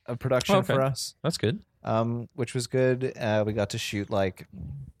of production Okay. for us, That's good. which was good. We got to shoot like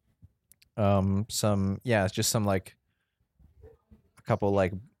just some like a couple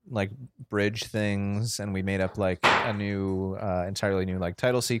like bridge things, and we made up like a new entirely new like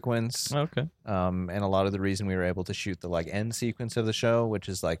title sequence. Okay. And a lot of the reason we were able to shoot the like end sequence of the show, which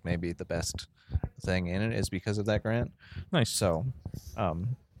is like maybe the best thing in it, is because of that grant. Nice. So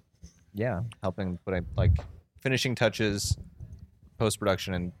helping put like finishing touches,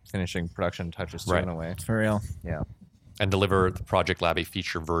 post-production, and finishing production touches too, Right. in a way. For real. Yeah. And deliver the Project Lab a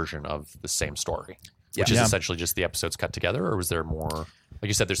feature version of the same story, which is Yeah. essentially just the episodes cut together, or was there more? Like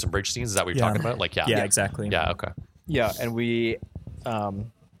you said, there's some bridge scenes. Is that what you're Yeah. talking about? Like, Yeah, exactly. Yeah, okay. Yeah, and we the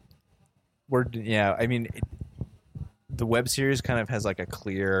web series kind of has like a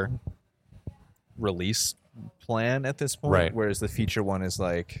clear release plan at this point, Right. whereas the feature one is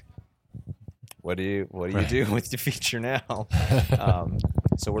like, what do you do with the feature now?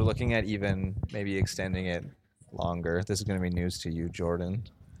 So we're looking at even maybe extending it longer. This is going to be news to you, Jordan.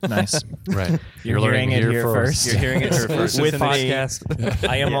 Nice. Right. You're hearing it here first. You're hearing it here first. With With me. podcast.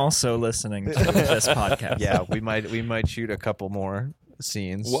 I am also listening to this podcast. Yeah, we might shoot a couple more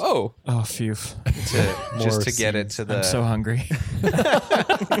scenes. Whoa. Oh, phew. Just to get it to the I'm so hungry.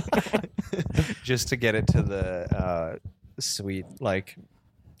 just to get it to the sweet like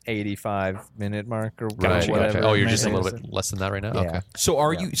 85-minute mark or Gotcha, whatever. gotcha. Oh, you're just a maybe. little bit less than that right now? Yeah. Okay. So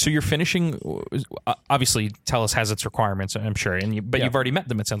are Yeah. you? So you're finishing? Obviously, Tellus has its requirements, I'm sure, but Yeah. you've already met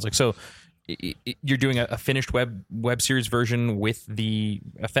them. It sounds like so. You're doing a finished web series version with the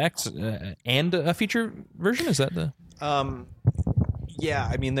effects and a feature version. Is that the? Yeah,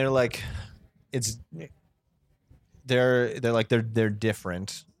 I mean they're like they're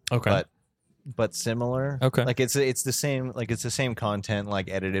different. Okay. But similar. Okay. Like it's the same content, like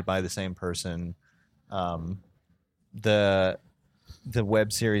edited by the same person. The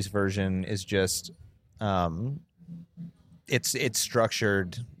web series version is just it's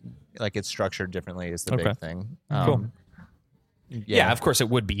structured differently is the Okay. big thing. Cool. Yeah, of course it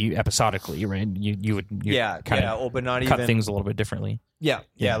would be episodically, right? You would kind of well, but not cut even things a little bit differently. yeah,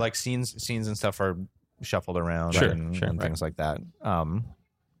 like scenes and stuff are shuffled around Sure, and right. things like that.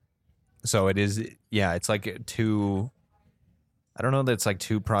 So it is, it's like two. I don't know that it's like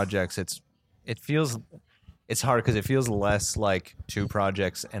two projects. It's hard because it feels less like two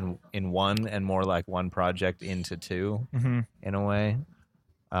projects and in one, and more like one project into two in a way.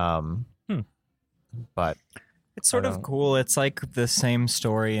 But It's sort of cool. It's like the same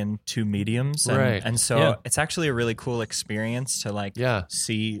story in two mediums. And, Right. and so Yeah. it's actually a really cool experience to like Yeah.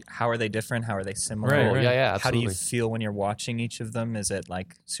 see how are they different? How are they similar? Right, right. Yeah, How do you absolutely. feel when you're watching each of them? Is it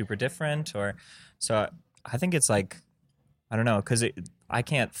like super different? Or so I think it's like, I don't know, because I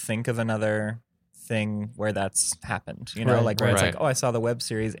can't think of another thing where that's happened, you know, Right, like where it's right. like, oh, I saw the web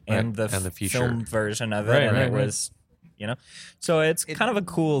series and Right, the, and the feature. film version of it, Right, and right, it right. was, you know, so it's kind of a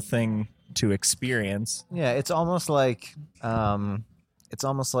cool thing to experience. yeah, it's almost like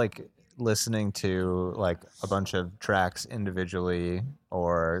listening to like a bunch of tracks individually,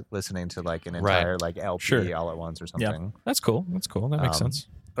 or listening to like an Right. entire like LP Sure. all at once or something. That's cool. That makes sense.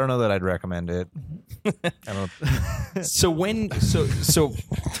 I don't know that I'd recommend it. I don't. So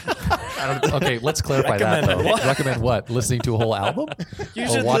Okay, let's clarify that though. Recommend what? Recommend what? Listening to a whole album? You Or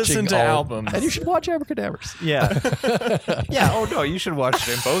should watching listen to all- albums. And you should watch Abracadavers. Yeah. Yeah. Oh no, you should watch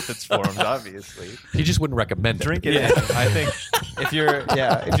it in both its forms. Obviously, He just wouldn't recommend it. drink it. In. I think if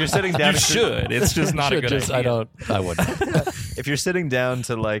you're sitting down, you should. It's just not a Should good just- idea. I wouldn't. if you're sitting down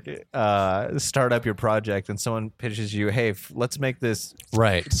to like start up your project and someone pitches you, hey, let's make this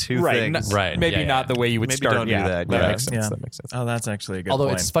Right. two Right, things. Right. Maybe yeah, not yeah. the way you would Maybe start. don't do that. That Yeah. makes sense. Yeah. That makes sense. Oh, that's actually a good Although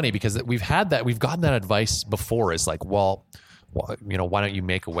point. it's funny because we've gotten that advice before. Is like, well, you know, why don't you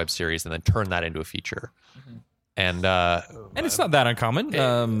make a web series and then turn that into a feature? And And it's not that uncommon.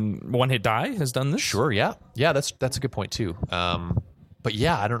 One Hit Die has done this. sure, yeah, that's a good point too. But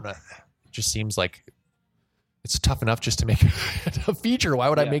yeah, I don't know. It just seems like it's tough enough just to make a feature. Why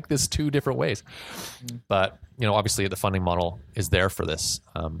would I make this 2 different ways? But, obviously the funding model is there for this.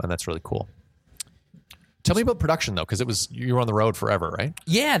 And that's really cool. Tell me about production though, because you were on the road forever, right?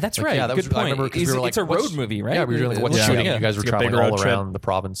 Yeah, that's right. Yeah, that Good was, point. I remember because we were like, it's a road movie, right? Yeah, we were doing what's shooting. You guys were It's like a traveling big road all trip. around the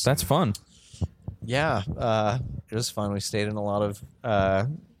province. That's fun. Yeah, it was fun. We stayed in a lot of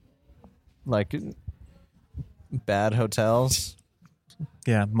like bad hotels.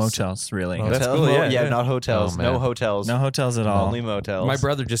 Yeah, motels, really. Hotels? That's cool. Yeah, not hotels. Oh, man. No hotels. No hotels at all. Only motels. My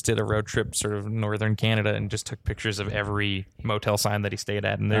brother just did a road trip sort of northern Canada and just took pictures of every motel sign that he stayed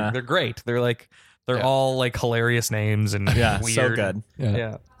at, and they're great. They're all like hilarious names and Yeah, weird. so good.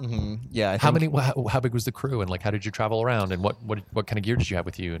 Yeah. Mm-hmm. Yeah. How big was the crew, and like how did you travel around, and what kind of gear did you have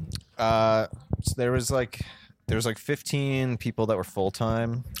with you? And So there was like 15 people that were full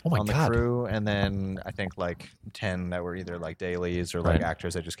time on the God. crew, and then I think like 10 that were either like dailies or like Right.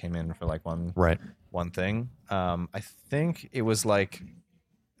 actors that just came in for like one thing. I think it was like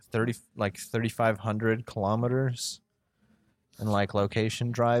 3,500 kilometers and like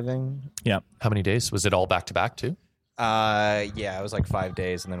location driving. how many days was it? All back to back too? Yeah, it was like 5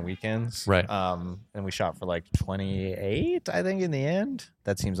 days and then weekends. Right. And we shot for like 28, I think, in the end.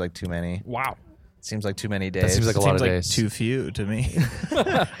 That seems like too many. Wow. Seems like too many days. That seems like a lot Seems of like days. too few to me.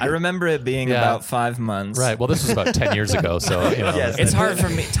 I remember it being Yeah. about 5 months. Right. Well, this was about 10 years ago, so Yes. It's hard for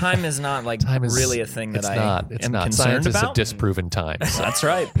me. Time is not like Time is really a thing that it's I not. It's am not. concerned Scientists have about. disproven time. So. That's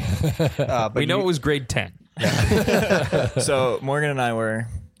right. But We know it was grade 10. So Morgan and I were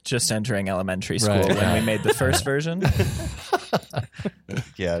just entering elementary school Right, when yeah. we made the first version.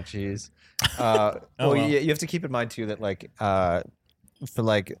 Yeah, jeez. well. You have to keep in mind too that like for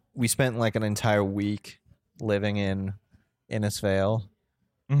like we spent like an entire week living in Innisfail,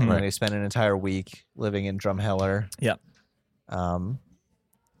 Mhm. and then we spent an entire week living in Drumheller. Yep.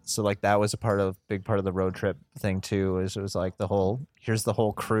 So like that was big part of the road trip thing too. It was like here's the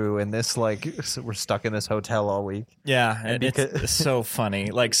whole crew and this like so we're stuck in this hotel all week. Yeah, And and it's so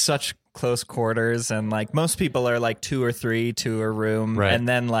funny. Like such close quarters, and like most people are like 2 or 3 to a room, Right. and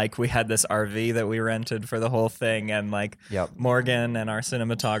then like we had this RV that we rented for the whole thing, and like Yep. Morgan and our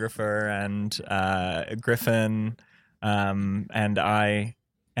cinematographer and Griffin and I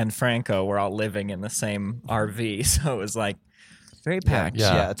and Franco were all living in the same RV, so it was like very packed.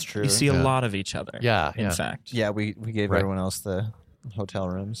 Yeah. Yeah, it's true. You see a Yeah. lot of each other. Yeah, in yeah. fact. Yeah, we gave Right. everyone else the hotel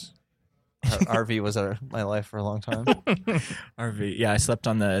rooms. RV was my life for a long time. RV. Yeah, I slept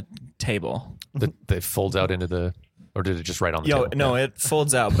on the table. It folds out into the, or did it just right on the Yo, table? no, it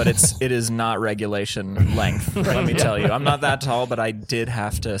folds out, but it is not regulation length. Let me tell you, I'm not that tall, but I did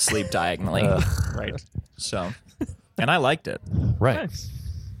have to sleep diagonally. Right. So, and I liked it. Right.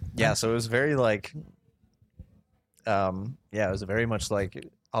 Yeah, so it was very like, it was very much like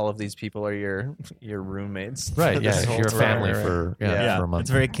all of these people are your roommates. Right. for Yeah. this whole You're a tour. family for Yeah, a month. it's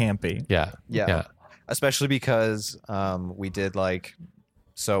very campy. Yeah. Yeah. Yeah. Especially because we did like,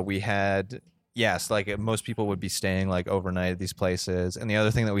 so we had, yes, like most people would be staying like overnight at these places. And the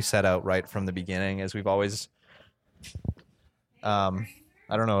other thing that we set out right from the beginning is we've always, I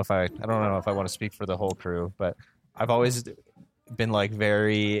don't know if I want to speak for the whole crew, but I've always been like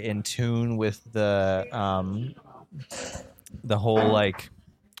very in tune with the whole like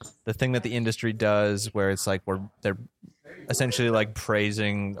the thing that the industry does where it's like they're essentially like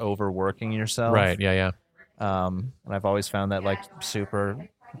praising overworking yourself. Right. Yeah. Yeah. And I've always found that like super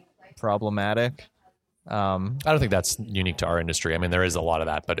problematic. I don't think that's unique to our industry. I mean, there is a lot of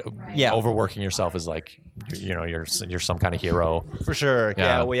that, but Yeah. overworking yourself is like, you're some kind of hero. For sure.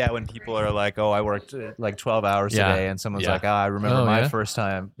 Yeah. Yeah. Well, yeah. When people are like, "Oh, I worked like 12 hours Yeah. today," and someone's Yeah. like, "Ah, I remember Oh, my yeah? first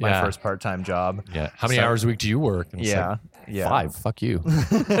Yeah. part-time job." Yeah. How many So- hours a week do you work? And it's Yeah. like, Yeah. 5. Fuck you.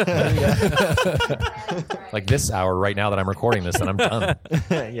 Like this hour right now that I'm recording this, and I'm done.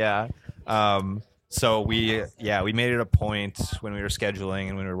 Yeah. So we made it a point when we were scheduling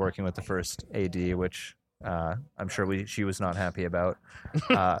and when we were working with the first AD, which I'm sure she was not happy about,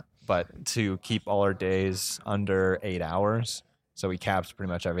 but to keep all our days under 8 hours. So we capped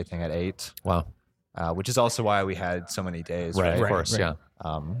pretty much everything at 8, Wow. which is also why we had so many days. Right. Right. Of course. right.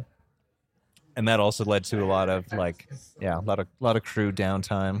 Yeah. And that also led to a lot of like, a lot of crew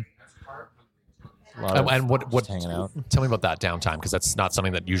downtime. A lot of And what just hanging out. Tell me about that downtime, because that's not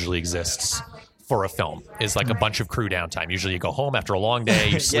something that usually exists for a film. Is like a bunch of crew downtime. Usually you go home after a long day,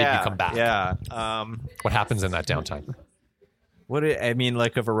 you sleep, you come back. Yeah. What happens in that downtime? I mean,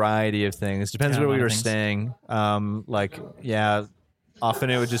 like a variety of things. Depends Yeah, a where we lot were of things. staying. Often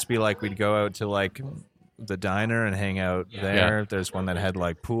it would just be like we'd go out to like the diner and hang out there. Yeah. There's one that had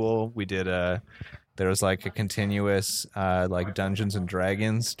like pool. We did there was like a continuous like Dungeons and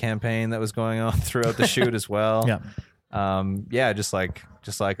Dragons campaign that was going on throughout the shoot as well. Yeah. Just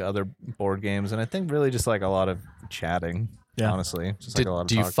like other board games, and I think really just like a lot of chatting. Yeah. Honestly, just like a lot of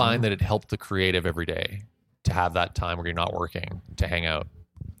Do you talking. find that it helped the creative every day to have that time where you're not working to hang out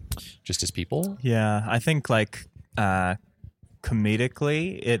just as people? Yeah, I think like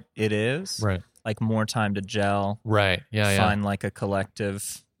comedically it is Right. like more time to gel, Right. Yeah. find like a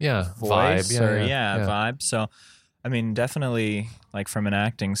collective Vibe. voice Yeah, or yeah. vibe. So I mean, definitely like from an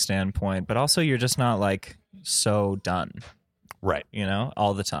acting standpoint, but also you're just not like so done, Right. you know,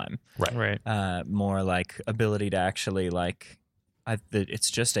 all the time. Right. More like ability to actually like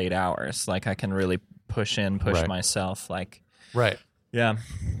it's just 8 hours, like I can really push Right. myself, like Right. yeah.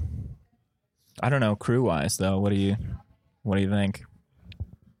 I don't know, crew wise though, what do you think?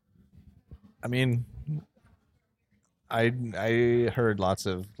 I mean, I heard lots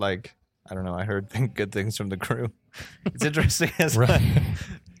of like, I don't know, I heard good things from the crew. It's interesting as Right.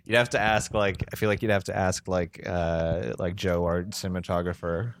 you'd have to ask like, I feel like you'd have to ask like Joe, our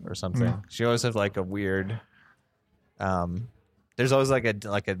cinematographer or something. She always has like a weird there's always like a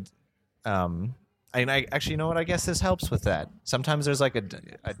I actually, you know what, I guess this helps with that. Sometimes there's like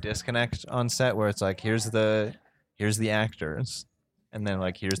a disconnect on set where it's like here's the actors, and then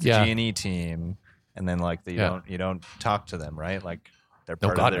like here's the Yeah. G&E team, and then like you don't talk to them, right? Like they're No,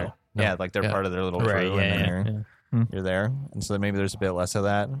 part God, of their no. yeah, like they're Yeah. part of their little crew, Right, and yeah, then you're there, and so maybe there's a bit less of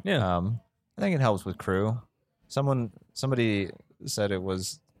that. Yeah. I think it helps with crew. Somebody said it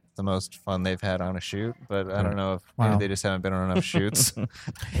was the most fun they've had on a shoot, but I don't know if maybe Wow. they just haven't been on enough shoots.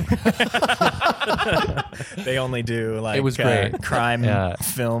 They only do like It was great. crime Yeah.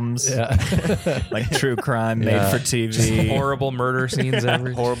 films, Yeah. like true crime made Yeah. for TV. Horrible murder scenes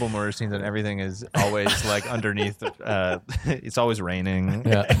every Horrible murder scenes, and everything is always like underneath. It's always raining.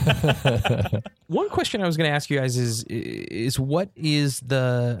 Yeah. One question I was going to ask you guys is what is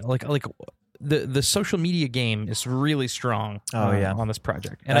the like the social media game is really strong on this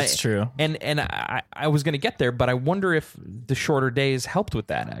project. And That's true. And I was going to get there, but I wonder if the shorter days helped with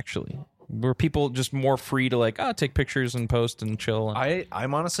that actually. Were people just more free to like take pictures and post and chill?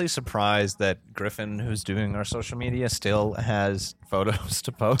 I'm honestly surprised that Griffin, who's doing our social media, still has photos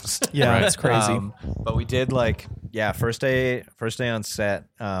to post. Yeah, it's crazy. But we did like first day on set.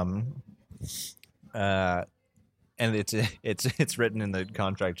 And it's written in the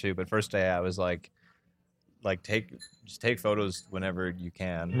contract too. But first day I was like take photos whenever you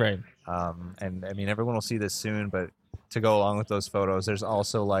can. Right. And I mean everyone will see this soon, but to go along with those photos, there's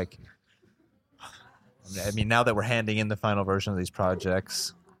also like, I mean now that we're handing in the final version of these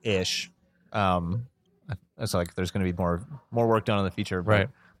projects ish, it's like there's going to be more work done on the feature. But Right.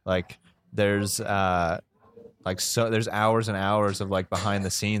 like there's there's hours and hours of like behind the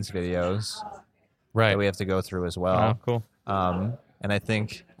scenes videos Right. that we have to go through as well. cool. And I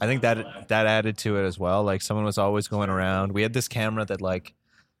think that added to it as well. Like someone was always going around. We had this camera that like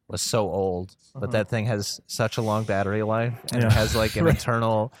was so old, but that thing has such a long battery life, and it has like an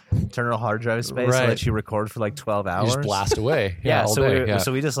internal hard drive space so Right. that you record for like 12 You hours. just blast away. Yeah, all so day.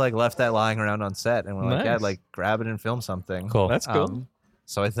 so we just like left that lying around on set, and we're like, Nice. like grab it and film something. Cool. That's cool.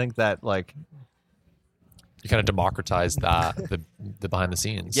 So I think that like You kind of democratize the behind the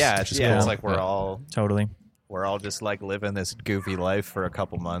scenes. yeah, which is it's cool. like we're Yeah. all Totally. just like living this goofy life for a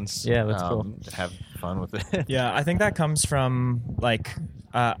couple months. Yeah, that's cool. Have fun with it. Yeah, I think that comes from like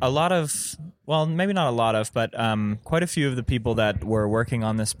a lot of, well, maybe not a lot of, but quite a few of the people that were working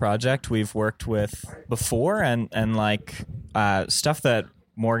on this project we've worked with before, and like stuff that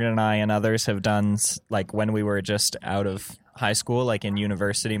Morgan and I and others have done, like when we were just out of high school, like in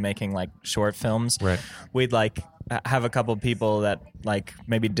university, making like short films. Right. We'd like have a couple people that like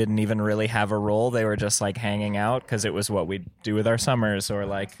maybe didn't even really have a role. They were just like hanging out because it was what we'd do with our summers, or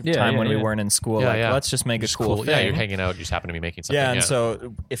like time when we weren't in school. Yeah, like yeah. let's just make Just a cool thing. Yeah, you're hanging out. You just happen to be making something. Yeah, and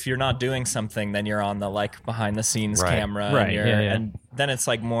so if you're not doing something, then you're on the like behind the scenes Right. camera, Right, And, you're, yeah, yeah. and then it's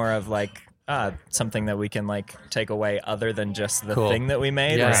like more of like something that we can like take away other than just the Cool. thing that we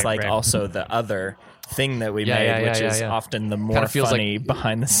made. Yeah. It's Right, like right. also the other thing that we Yeah, made, yeah, yeah, which yeah, is yeah. often the more Kinda feels like- funny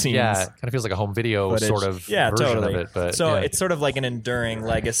behind the scenes. Yeah, kind of feels like a home video footage. sort of Yeah, version totally. of it. But so yeah. it's sort of like an enduring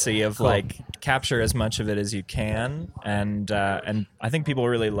legacy of Cool. like capture as much of it as you can, and I think people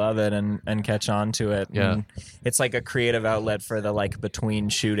really love it and catch on to it. Yeah. And it's like a creative outlet for the like between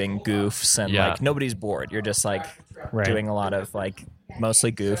shooting goofs, and Yeah. like nobody's bored. You're just like Right. doing a lot of like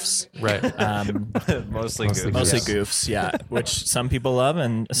mostly goofs. right. Mostly Mostly good. Mostly Yes. goofs, yeah. Which some people love,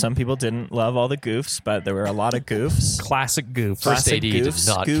 and some people didn't love all the goofs, but there were a lot of goofs. Classic goof. First classic AD goofs,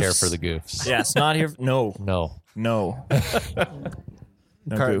 did not goofs. care for the goofs. Yes, not here. No, No. no.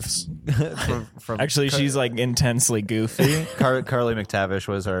 No Car- goofs. from Actually, she's like intensely goofy. Carly McTavish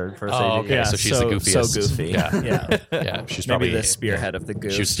was our first AD. okay. Yeah, So she's the goofiest. So goofy. Yeah. Yeah. Yeah, she's Maybe probably the spearhead of the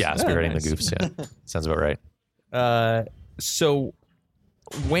goofs. She was spearheading Nice. the goofs. Yeah, sounds about right. So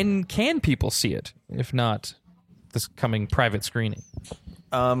when can people see it? If not this coming private screening?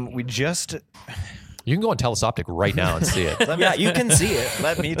 We just You can go on Telesoptic right now and see it. Yeah, you can see it.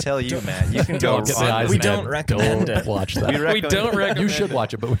 let me tell you, man. You can go. Don't get the eyes, We man. don't recommend it. Watch that. We don't recommend You should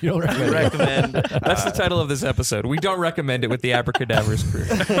watch it, but we don't recommend it. recommend. That's the title of this episode. We don't recommend it with the Abracadavers crew.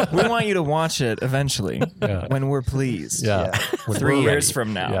 We want you to watch it eventually Yeah. when we're pleased. Yeah. When 3 we're years ready.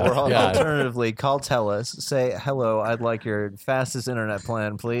 from now. Yeah. Or Yeah. alternatively, call Telus. Say hello. I'd like your fastest internet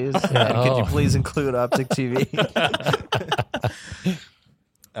plan, please. Yeah. And could you Oh. please include Optic TV?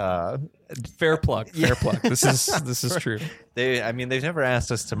 Fair plug. Fair plug. This is true. They've never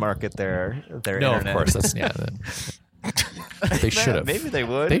asked us to market their No, internet. of course. That's They should have. Maybe they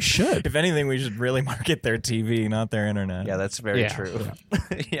would. They should. If anything, we should really market their TV, not their internet. Yeah, that's very Yeah. true.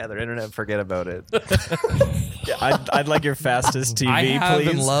 Yeah, their internet. Forget about it. I'd like your fastest TV, I have please.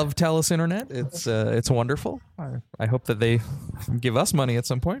 and love TELUS Internet. It's wonderful. I hope that they give us money at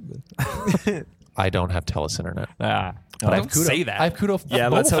some point. I don't have Telus internet. But I But don't say that. I have Kudo. Yeah,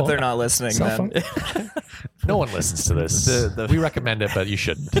 let's mobile hope they're phone. not listening Cell then. phone. No one listens to this. We recommend it, but you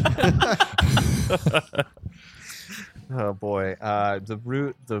shouldn't. Oh boy, the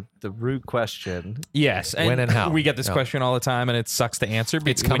root question. Yes, When and how? we get this Yeah. question all the time, and it sucks to answer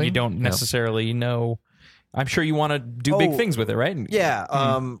because when you coming? don't Yeah. necessarily know. I'm sure you want to do big Oh, things with it, right? Yeah.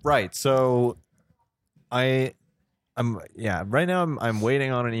 Right. So, right now I'm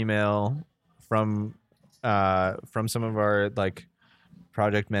waiting on an email from some of our like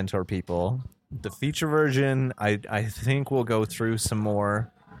project mentor people. The feature version, I think we'll go through some more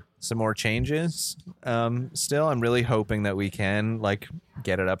changes. Still, I'm really hoping that we can like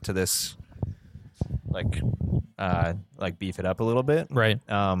get it up to this, like beef it up a little bit. Right.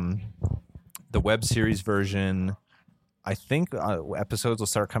 The web series version, I think episodes will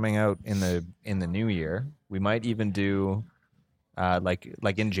start coming out in the new year. We might even do like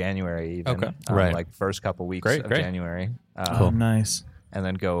in January even. Okay. Right. Like first couple weeks Great, of great. January. Oh, nice. And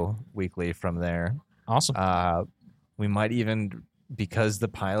then go weekly from there. Awesome. We might even, because the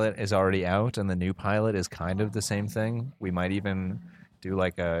pilot is already out and the new pilot is kind of the same thing, we might even do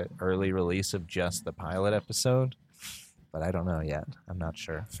like a early release of just the pilot episode. But I don't know yet. I'm not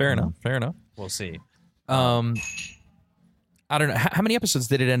sure. Fair enough. Fair enough. We'll see. I don't know. How many episodes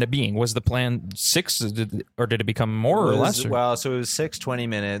did it end up being? Was the plan 6, or did it become more or less? Well, so it was 6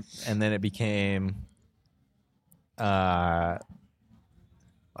 20-minute, and then it became.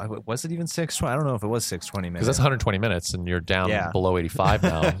 Was it even 6? I don't know if it was 6 20 minutes. Because that's 120 minutes, and you're down Yeah. below 85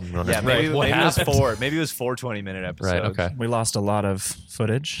 now. Yeah, maybe, what maybe it was happened? 4. Maybe it was 4 20-minute episodes. Right. Okay. We lost a lot of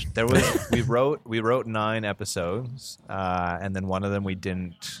footage. There was we wrote 9 episodes, and then one of them we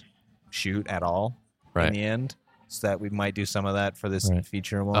didn't shoot at all in Right. the end. So that we might do some of that for this Right.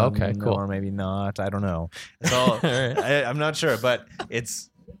 feature one, Okay, cool. or maybe not. I don't know. It's all, I'm not sure, but it's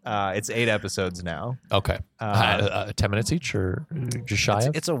 8 episodes now. Okay. 10 minutes each, or just shy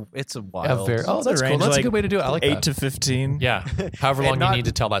of? It's a Yeah, wild. fair. Oh, It's a that's cool. range, That's a like, good way to do it. I like 8 that. to 15. Yeah. However long And you not- need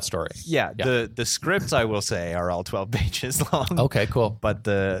to tell that story. Yeah, Yeah. the scripts I will say are all 12 pages long. Okay. Cool. But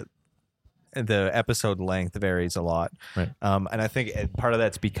the episode length varies a lot. Right. And I think part of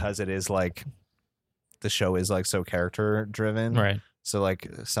that's because it is like the show is like so character driven. Right. So like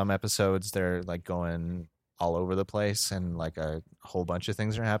some episodes they're like going all over the place and like a whole bunch of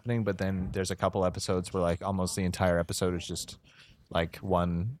things are happening, but then there's a couple episodes where like almost the entire episode is just like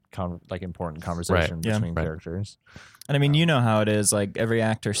one important conversation Right. Yeah. between Right. characters. And I mean, you know how it is. Like every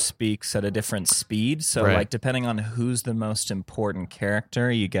actor speaks at a different speed. So Right. like depending on who's the most important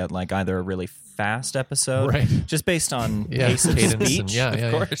character, you get like either a really fast episode, Right. just based on Yeah. pace of Cadence speech, and yeah,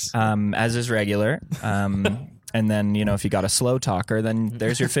 Of course. as is regular. And then, you know, if you got a slow talker, then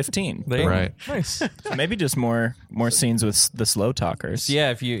there's your 15. There you go. Right. Nice. So maybe just more scenes with the slow talkers. Yeah,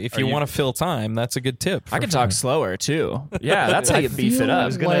 if you want to fill time, that's a good tip. I could talk slower too. Yeah, that's how you beef it feel up. I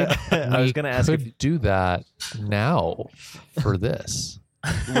was gonna ask could if do that now for this.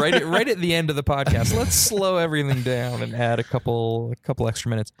 right at the end of the podcast. Let's slow everything down and add a couple extra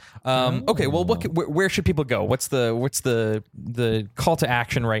minutes. Okay, well, where should people go? What's the call to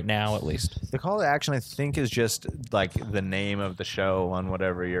action right now, at least? the call to action I think is just like the name of the show on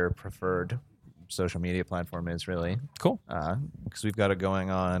whatever your preferred social media platform is, really. Cool. Because we've got it going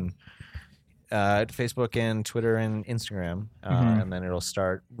on Facebook and Twitter and Instagram, and then it'll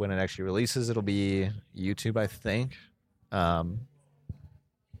start when it actually releases. It'll be YouTube, I think.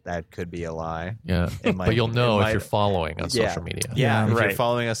 that could be a lie. Yeah. It might- But you'll know it if you're might- following on Yeah. social media. Yeah, If you're right.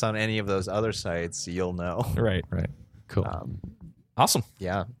 following us on any of those other sites, you'll know. Right. Right. Cool. Awesome.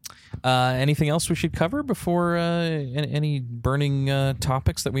 Yeah. Anything else we should cover before any burning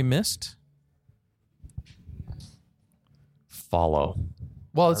topics that we missed? Follow.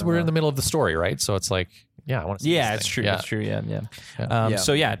 Well, we're in the middle of the story, right? So it's like, yeah, I want to see Yeah, this it's thing. true. Yeah. It's true. Yeah, yeah. Yeah.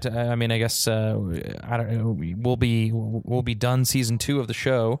 So yeah, I mean, I guess I don't know. We'll be done season 2 of the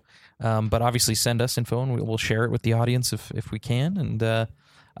show, but obviously send us info and we'll share it with the audience if we can, and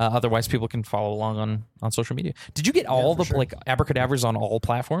otherwise people can follow along on social media. Did you get all the like Abracadavers on all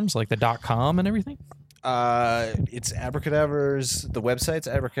platforms, like the .com and everything? It's Abracadavers. The website's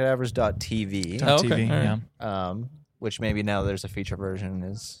abracadavers.tv. Oh, okay. TV, All right. yeah. Which maybe now there's a feature version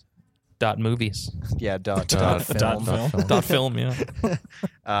is .movies. dot film. .film.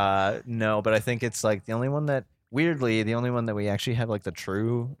 Yeah. No, but I think it's like the only one that we actually have like the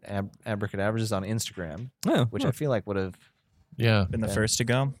true Abracadavers is on Instagram, Oh, which I feel like would have Yeah. Been the first to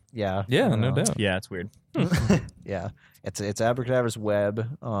go. yeah yeah, I don't no know. doubt. Yeah, it's weird. Yeah, it's Abracadavers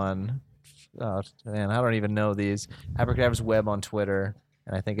web on. Oh man, I don't even know these. Abracadavers web on Twitter,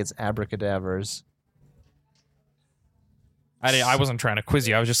 and I think it's Abracadavers. I wasn't trying to quiz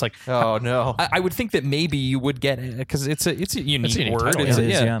you. I was just like, Oh no. I would think that maybe you would get it because it's a unique unique word. title, Is It it?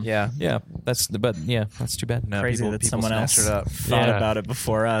 is, Yeah. yeah. Yeah. That's too bad. No, Crazy people- that people someone else snatched it up. thought Yeah. about it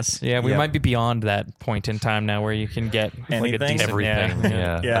before us. Yeah, we Yep. might be beyond that point in time now where you can get like a Anything? decent Everything.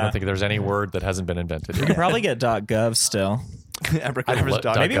 Yeah. I Yeah. don't think there's any word that hasn't been invented. We yet. could probably get .gov still.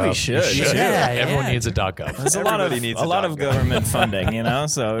 Abracadavers. Maybe we should. Yeah, Everyone yeah. needs a .gov. There's Everybody needs a a lot of .gov. government funding, you know,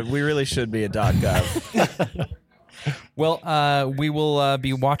 so we really should be a .gov. Well, we will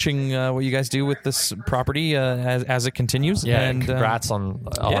be watching what you guys do with this property as it continues. Yeah, and and congrats on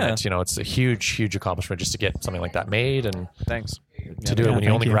all yeah. of it. You know, it's a huge accomplishment just to get something like that made and Thanks. to do it when you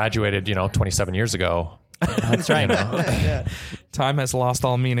thank only you. graduated, 27 years ago. that's right. Time has lost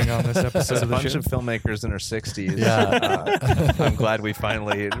all meaning on this episode As a of the bunch show. of filmmakers in our 60s. Yeah. I'm glad we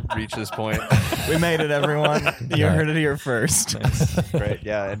finally reached this point. We made it, everyone. You heard it here first. Great.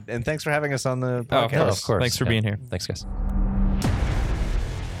 Yeah. And thanks for having us on the Oh, podcast. of course. Thanks for Yeah. being here. Thanks, guys.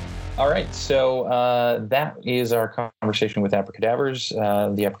 All right, so that is our conversation with Abracadavers,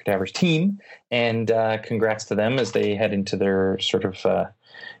 the Abracadavers team, and congrats to them as they head into their sort of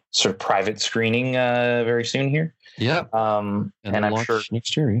private screening very soon here. Yeah. And then I'm launch sure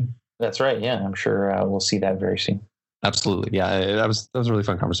next year. Yeah. that's right. Yeah, I'm sure we'll see that very soon. Absolutely. Yeah. That was a really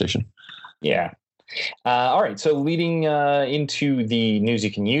fun conversation. Yeah. All right. So leading into the news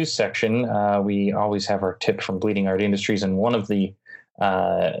you can use section, we always have our tip from Bleeding Art Industries, and one of the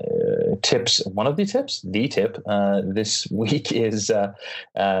tip this week is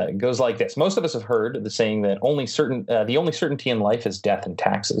goes like this. Most of us have heard the saying that the only certainty in life is death and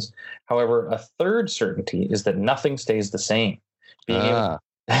taxes. However, a third certainty is that nothing stays the same.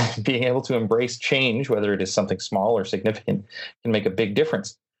 Being able to embrace change, whether it is something small or significant, can make a big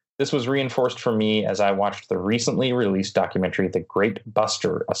difference. This was reinforced for me as I watched the recently released documentary, The Great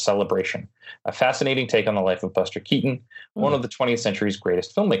Buster, A Celebration, a fascinating take on the life of Buster Keaton, one of the 20th century's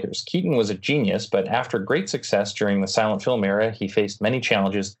greatest filmmakers. Keaton was a genius, but after great success during the silent film era, he faced many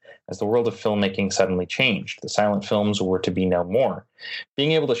challenges as the world of filmmaking suddenly changed. The silent films were to be no more.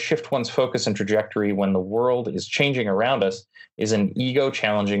 Being able to shift one's focus and trajectory when the world is changing around us is an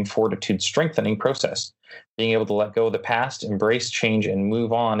ego-challenging, fortitude-strengthening process. Being able to let go of the past, embrace change, and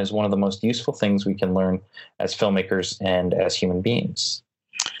move on is one of the most useful things we can learn as filmmakers and as human beings.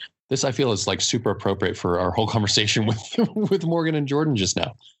 This I feel is like super appropriate for our whole conversation with Morgan and Jordan just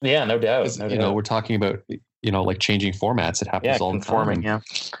now. Yeah, no doubt. We're talking about like changing formats. It happens all the time.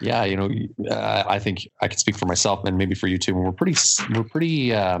 I think I can speak for myself and maybe for you too. We're pretty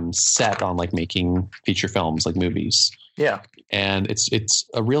set on like making feature films, like movies. Yeah. And it's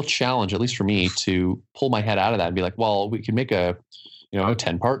a real challenge, at least for me, to pull my head out of that and be like, well, we could make a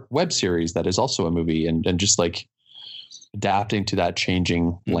 10-part web series that is also a movie, and just like adapting to that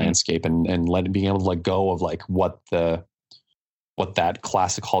changing landscape and being able to let go of like what that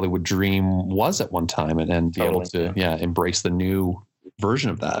classic Hollywood dream was at one time, and be able to embrace the new version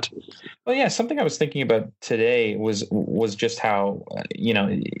of that. Well, yeah, something I was thinking about today was just how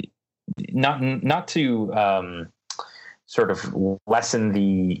not to sort of lessen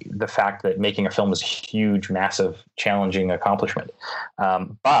the fact that making a film is a huge, massive, challenging accomplishment,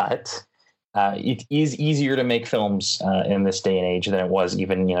 but it is easier to make films in this day and age than it was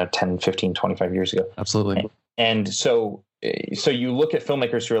even 10, 15, 25 years ago. Absolutely. And so you look at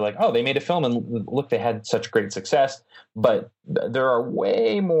filmmakers who are like, oh, they made a film and look, they had such great success. But there are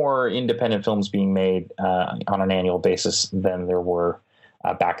way more independent films being made on an annual basis than there were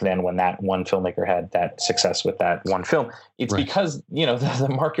back then when that one filmmaker had that success with that one film. It's Right. because, the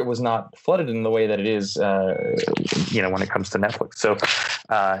market was not flooded in the way that it is, when it comes to Netflix. So,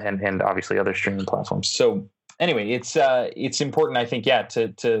 and obviously other streaming platforms. So anyway, it's important, I think,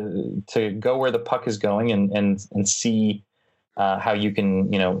 to go where the puck is going and see how you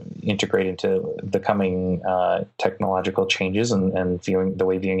can, integrate into the coming technological changes and the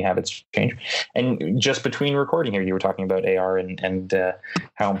way viewing habits change. And just between recording here, you were talking about AR and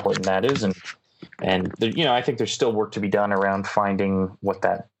how important that is. And I think there's still work to be done around finding what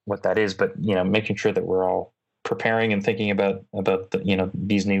that is, but, making sure that we're all preparing and thinking about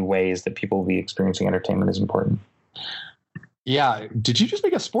these new ways that people will be experiencing entertainment is important. Yeah. Did you just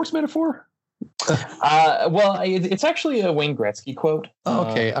make a sports metaphor? Well, it's actually a Wayne Gretzky quote. Oh,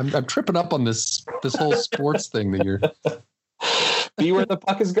 okay. I'm tripping up on this whole sports thing that you're. Be where the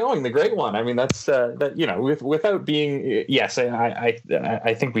puck is going. The great one. I mean, that's without being. Yes,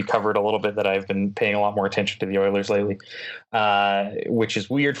 I think we covered a little bit that I've been paying a lot more attention to the Oilers lately, which is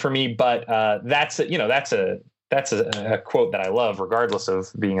weird for me. But that's a quote that I love, regardless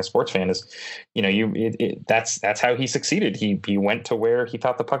of being a sports fan. Is that's how he succeeded. He went to where he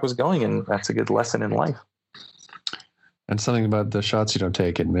thought the puck was going, and that's a good lesson in life. And something about the shots you don't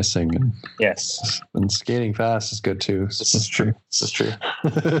take and missing. And, yes, and skating fast is good too. This is true.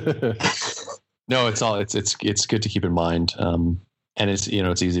 No, it's good to keep in mind. And it's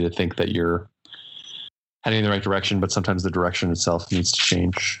it's easy to think that you're heading in the right direction, but sometimes the direction itself needs to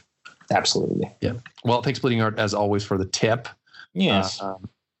change. Absolutely. Yeah. Well, thanks, Bleeding Art, as always, for the tip. Yes.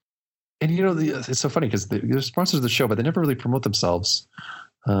 And it's so funny because they're sponsors of the show, but they never really promote themselves.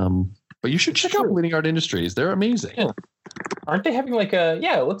 But you should check out Bleeding Art Industries. They're amazing. Yeah. Aren't they having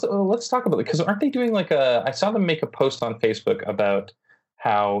let's talk about it, because aren't they doing I saw them make a post on Facebook about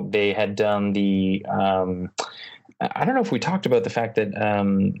how they had done the I don't know if we talked about the fact that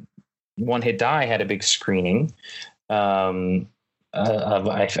One Hit Die had a big screening of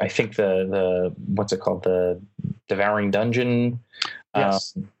I think the what's it called, the Devouring Dungeon.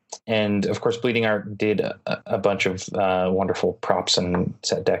 Yes. And of course, Bleeding Art did a bunch of wonderful props and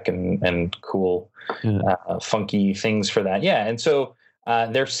set deck and cool, funky things for that. Yeah. And so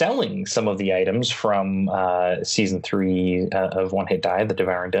they're selling some of the items from season 3 of One Hit Die, the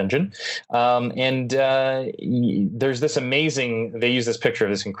Devouring Dungeon. And there's this amazing, they use this picture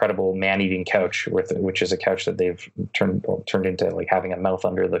of this incredible man-eating couch, which is a couch that they've turned into having a mouth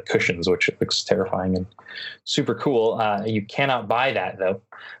under the cushions, which looks terrifying and super cool. You cannot buy that though.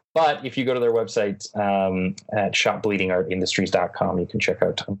 But if you go to their website at shopbleedingartindustries.com, you can check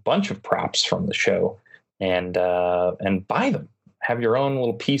out a bunch of props from the show and buy them. Have your own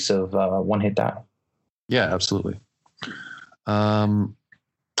little piece of One Hit Die. Yeah, absolutely.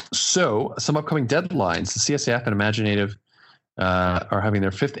 So some upcoming deadlines. The CSAF and Imaginative are having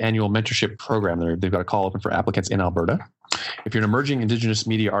their 5th annual mentorship program. They've got a call open for applicants in Alberta. If you're an emerging Indigenous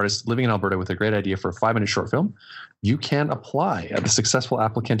media artist living in Alberta with a great idea for a 5-minute short film, you can apply. The successful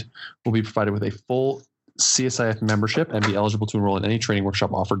applicant will be provided with a full CSIF membership and be eligible to enroll in any training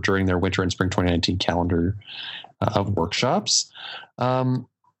workshop offered during their winter and spring 2019 calendar of workshops.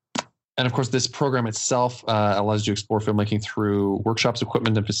 And of course, this program itself allows you to explore filmmaking through workshops,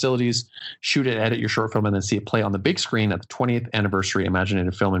 equipment, and facilities, shoot and edit your short film, and then see it play on the big screen at the 20th Anniversary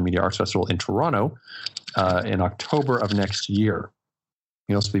Imaginative Film and Media Arts Festival in Toronto in October of next year.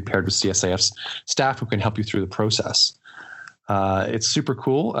 You'll also be paired with CSIF's staff who can help you through the process. It's super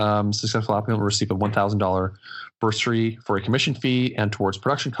cool. Successful applicant will receive a $1,000 bursary for a commission fee and towards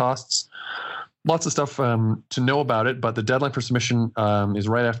production costs. Lots of stuff to know about it, but the deadline for submission is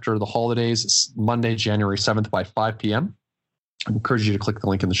right after the holidays. It's Monday, January 7th by 5 p.m. I encourage you to click the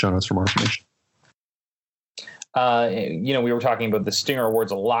link in the show notes for more information. We were talking about the Stinger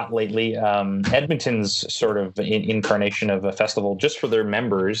Awards a lot lately. Edmonton's sort of incarnation of a festival just for their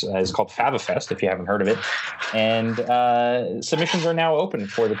members is called FavaFest, if you haven't heard of it. And submissions are now open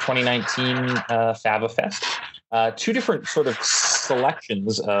for the 2019 FavaFest. 2 different sort of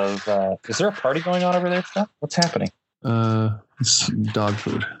selections of is there a party going on over there, Scott? What's happening? It's dog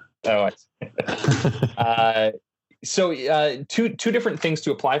food. Oh, I see. So two different things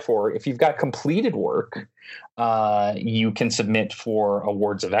to apply for. If you've got completed work, you can submit for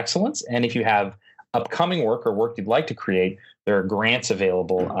awards of excellence. And if you have upcoming work or work you'd like to create, There are grants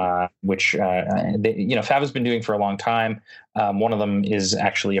available, which FAVA's been doing for a long time. One of them is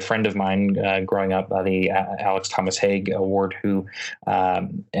actually a friend of mine growing up, the Alex Thomas Haig Award, who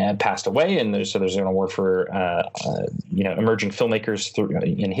passed away, and there's an award for emerging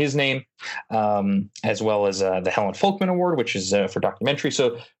filmmakers in his name, as well as the Helen Folkman Award, which is for documentary.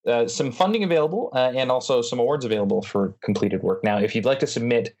 So some funding available, and also some awards available for completed work. Now, if you'd like to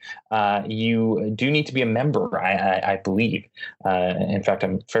submit, you do need to be a member, I believe. In fact,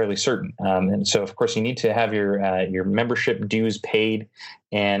 I'm fairly certain. And so, of course, you need to have your membership dues paid,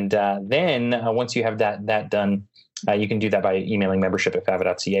 and then once you have that done, you can do that by emailing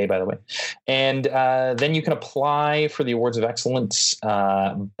membership@fava.ca, by the way. And then you can apply for the Awards of Excellence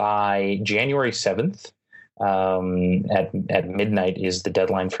by January 7th. At midnight is the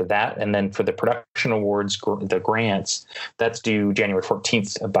deadline for that. And then for the production awards, the grants, that's due January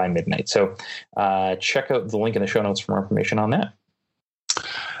 14th by midnight. So check out the link in the show notes for more information on that.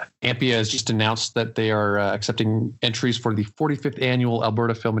 AMPIA has just announced that they are accepting entries for the 45th Annual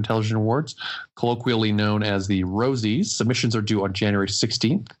Alberta Film and Television Awards, colloquially known as the Rosies. Submissions are due on January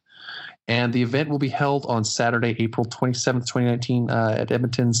 16th. And the event will be held on Saturday, April 27th, 2019 at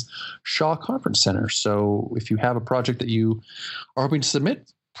Edmonton's Shaw Conference Center. So if you have a project that you are hoping to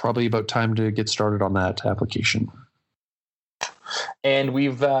submit, probably about time to get started on that application. And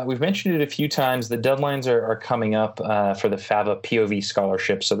we've mentioned it a few times. The deadlines are coming up for the FAVA POV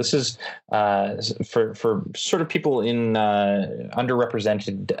scholarship. So this is for sort of people in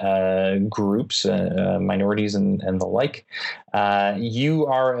underrepresented groups, minorities, and the like. You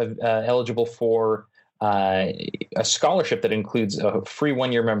are eligible for a scholarship that includes a free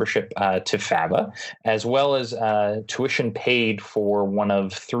 1-year membership to FAVA, as well as tuition paid for one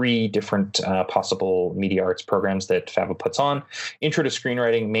of 3 different possible media arts programs that FAVA puts on: Intro to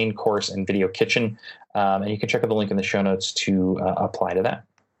Screenwriting, Main Course, and Video Kitchen. And you can check out the link in the show notes to apply to that.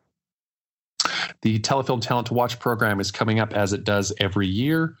 The Telefilm Talent to Watch program is coming up as it does every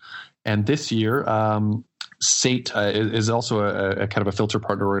year. And this year, SATE is also a kind of a filter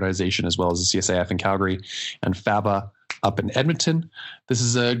partner organization, as well as the CSIF in Calgary and FAVA up in Edmonton. This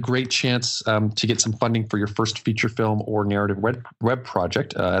is a great chance to get some funding for your first feature film or narrative web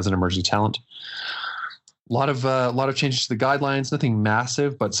project as an emerging talent. A lot of changes to the guidelines, nothing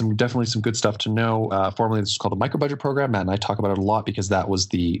massive, but definitely some good stuff to know. Formerly, this is called the micro budget program. Matt and I talk about it a lot because that was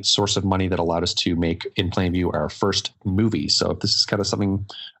the source of money that allowed us to make In Plain View our first movie. So if this is kind of something,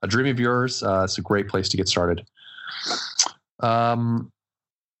 a dream of yours, it's a great place to get started. I don't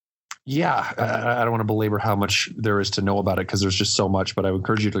want to belabor how much there is to know about it because there's just so much, but I would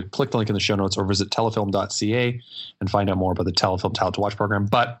encourage you to click the link in the show notes or visit telefilm.ca and find out more about the Telefilm Talent to Watch program.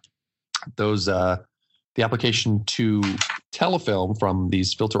 But the application to Telefilm from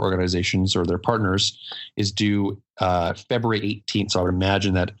these filter organizations or their partners is due February 18th. So I would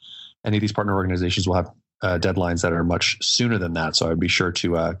imagine that any of these partner organizations will have deadlines that are much sooner than that. So I would be sure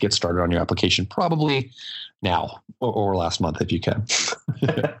to get started on your application probably now or last month if you can.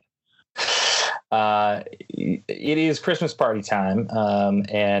 It is Christmas party time,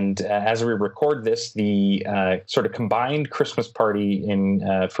 and as we record this, the sort of combined Christmas party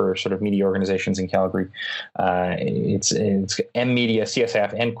for sort of media organizations in Calgary, it's M Media,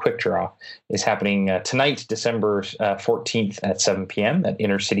 CSIF, and Quick Draw is happening tonight, December 14th at 7 p.m. at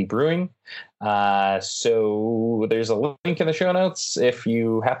Inner City Brewing. So there's a link in the show notes if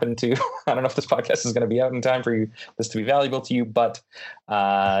you happen to. I don't know if this podcast is going to be out in time for this to be valuable to you, but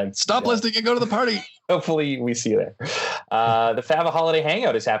stop listening and go to the party. Hopefully we see you there. The FAVA Holiday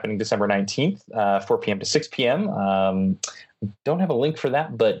Hangout is happening December 19th, 4 p.m. to 6 p.m. Don't have a link for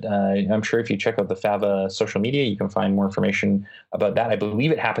that, but I'm sure if you check out the FAVA social media, you can find more information about that. I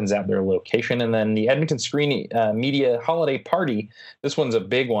believe it happens at their location. And then the Edmonton Screen Media Holiday Party, this one's a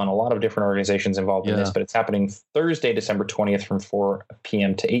big one. A lot of different organizations involved in this, but it's happening Thursday, December 20th from 4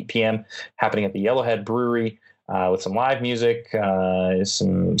 p.m. to 8 p.m., happening at the Yellowhead Brewery. With some live music,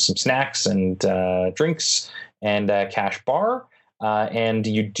 some snacks and drinks, and cash bar. And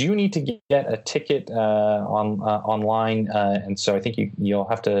you do need to get a ticket online, and so I think you'll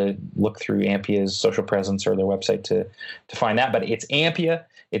have to look through AMPIA's social presence or their website to find that. But it's AMPIA,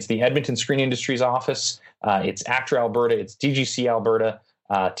 it's the Edmonton Screen Industries Office, it's Actor Alberta, it's DGC Alberta,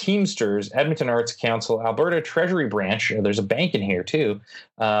 Teamsters, Edmonton Arts Council, Alberta Treasury Branch. There's a bank in here too.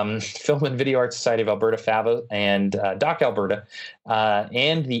 Film and Video Arts Society of Alberta, FAVA, and Doc Alberta,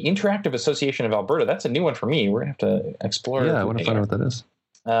 and the Interactive Association of Alberta. That's a new one for me. We're gonna have to explore. Yeah, I want to find out what that is.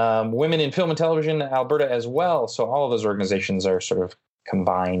 Women in Film and Television, Alberta as well. So all of those organizations are sort of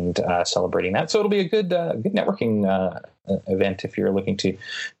combined, celebrating that. So it'll be a good networking event if you're looking to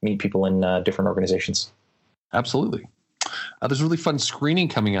meet people in different organizations. Absolutely. There's a really fun screening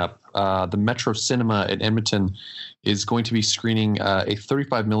coming up. The Metro Cinema in Edmonton is going to be screening a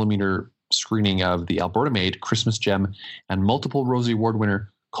 35 millimeter screening of the Alberta-made Christmas gem and multiple Rosie Award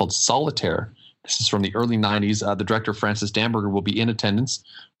winner called Solitaire. This is from the early 90s. The director, Francis Damberger, will be in attendance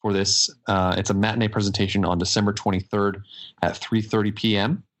for this. It's a matinee presentation on December 23rd at 3:30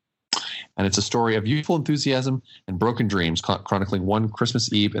 p.m. And it's a story of youthful enthusiasm and broken dreams, chronicling one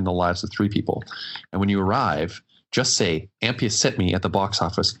Christmas Eve in the lives of three people. And when you arrive, just say, Ampia sent me at the box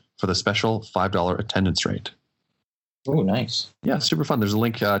office for the special $5 attendance rate. Oh, nice. Yeah, super fun. There's a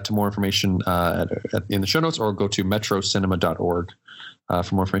link to more information in the show notes, or go to metrocinema.org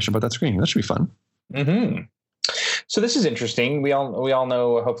for more information about that screening. That should be fun. Mm-hmm. So this is interesting. We all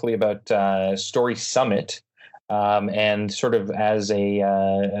know, hopefully, about Story Summit. And sort of as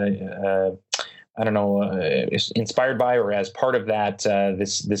inspired by or as part of that,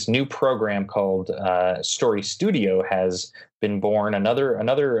 this new program called Story Studio has been born. Another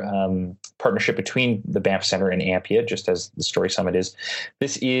partnership between the Banff Center and Ampia, just as the Story Summit is.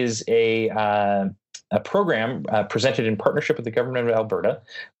 This is a program presented in partnership with the government of Alberta,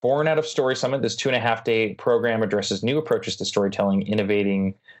 born out of Story Summit. This 2.5-day program addresses new approaches to storytelling,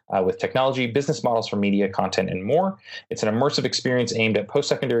 innovating with technology, business models for media, content, and more. It's an immersive experience aimed at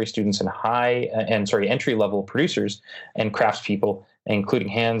post-secondary students and entry-level producers and craftspeople, including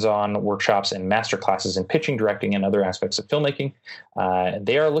hands-on workshops and master classes in pitching, directing, and other aspects of filmmaking.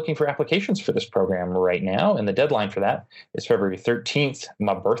 They are looking for applications for this program right now, and the deadline for that is February 13th,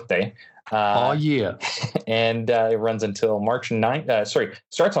 my birthday. Yeah. And it runs until March 9th.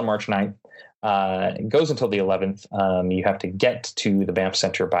 Starts on March 9th. Goes until the 11th. You have to get to the Banff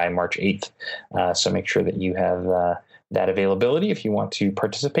Center by March 8th. So make sure that you have that availability if you want to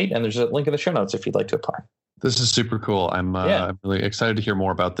participate. And there's a link in the show notes if you'd like to apply. This is super cool. I'm really excited to hear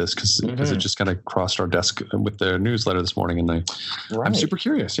more about this because it just kind of crossed our desk with the newsletter this morning, and I'm super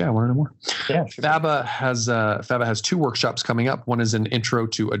curious. Yeah, I want to know more. Yeah, FABA has two workshops coming up. One is an intro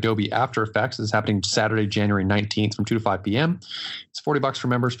to Adobe After Effects. This is happening Saturday, January 19th from 2 to 5 p.m. It's $40 for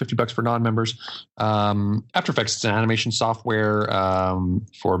members, $50 for non-members. After Effects is an animation software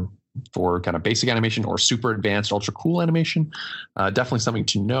for kind of basic animation or super advanced, ultra cool animation. Definitely something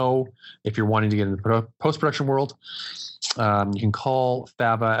to know if you're wanting to get into the post-production world. You can call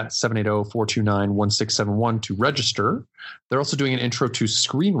FABA 780-429-1671 to register. They're also doing an intro to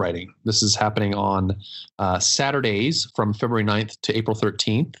screenwriting. This is happening on Saturdays from February 9th to April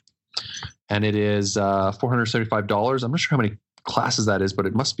 13th. And it is $475. I'm not sure how many classes that is, but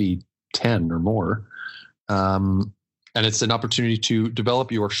it must be 10 or more. And it's an opportunity to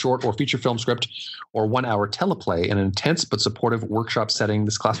develop your short or feature film script or 1-hour teleplay in an intense but supportive workshop setting.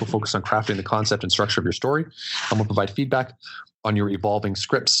 This class will focus on crafting the concept and structure of your story and will provide feedback on your evolving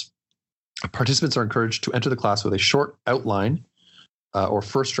scripts. Participants are encouraged to enter the class with a short outline or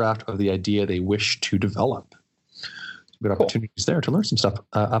first draft of the idea they wish to develop. Good opportunities there to learn some stuff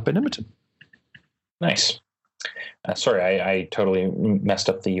up in Edmonton. Nice. Sorry, I totally messed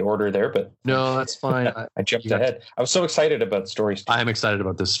up the order there, but no, that's fine. I jumped ahead. I was so excited about Story Studio. I'm excited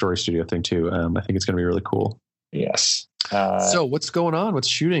about this Story Studio thing too. I think it's going to be really cool. Yes. So what's going on? What's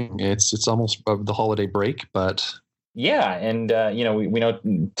shooting? It's almost the holiday break, but yeah, and we know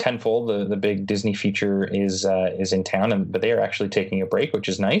Tenfold, the big Disney feature, is in town, but they are actually taking a break, which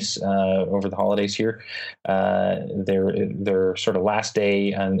is nice over the holidays here. Their sort of last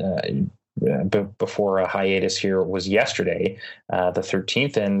day and. Before a hiatus here was yesterday, the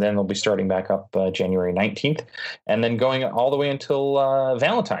 13th, and then they'll be starting back up January 19th, and then going all the way until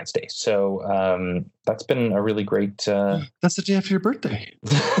Valentine's Day. So that's been a really great. That's the day after your birthday.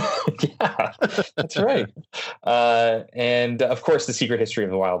 Yeah, that's right. And of course, The Secret History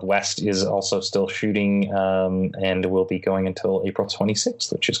of the Wild West is also still shooting, and will be going until April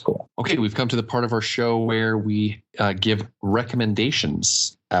 26th, which is cool. Okay, we've come to the part of our show where we give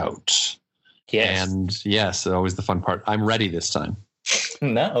recommendations out. Yes. And yes, always the fun part. I'm ready this time.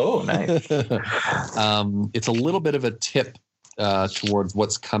 No, oh, nice. It's a little bit of a tip towards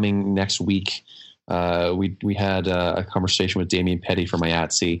what's coming next week. We had a conversation with Damien Petty from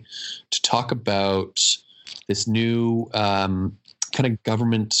IATSE to talk about this new kind of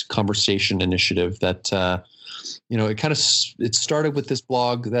government conversation initiative that it started with this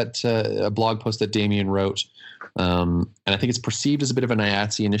blog a blog post that Damien wrote. And I think it's perceived as a bit of an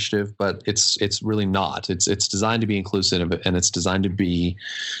IATSE initiative, but it's really not. It's designed to be inclusive, and it's designed to be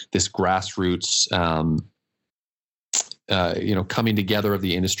this grassroots, coming together of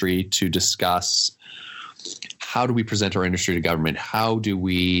the industry to discuss how do we present our industry to government? How do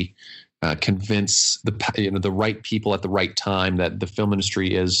we convince the right people at the right time that the film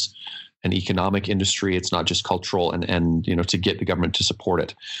industry is an economic industry. It's not just cultural, and to get the government to support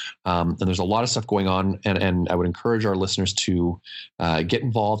it. And there's a lot of stuff going on, and I would encourage our listeners to get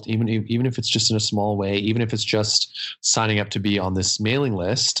involved, even if it's just in a small way, even if it's just signing up to be on this mailing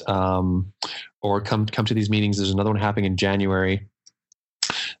list, or come to these meetings. There's another one happening in January.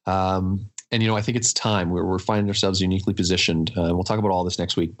 And I think it's time. We're finding ourselves uniquely positioned. We'll talk about all this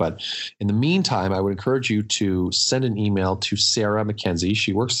next week. But in the meantime, I would encourage you to send an email to Sarah McKenzie.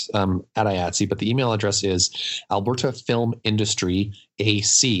 She works at IATSE, but the email address is Alberta Film Industry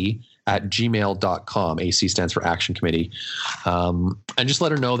AC @gmail.com. AC stands for Action Committee. And just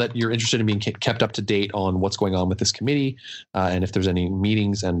let her know that you're interested in being kept up to date on what's going on with this committee, and if there's any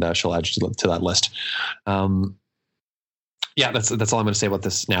meetings, and she'll add you to that list. Yeah, that's all I'm going to say about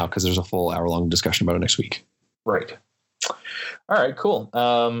this now, because there's a full hour-long discussion about it next week. Right. All right, cool.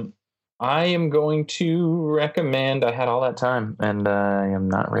 I am going to recommend. I had all that time, and I am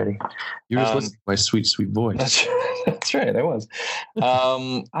not ready. You were just listening to my sweet, sweet voice. That's right. I was.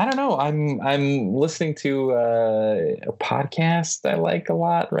 I don't know. I'm listening to a podcast I like a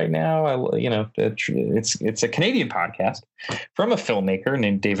lot right now. It's a Canadian podcast from a filmmaker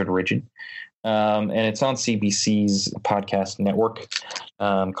named David Ridgen. And it's on CBC's podcast network,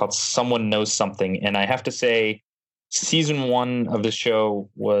 called Someone Knows Something. And I have to say, season 1 of the show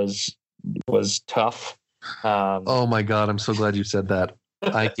was tough. Oh my God. I'm so glad you said that.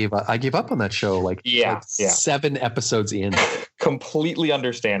 I gave up on that show like 7 episodes in. Completely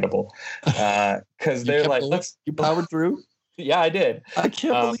understandable. Cause they're like, you powered through. Yeah, I did. I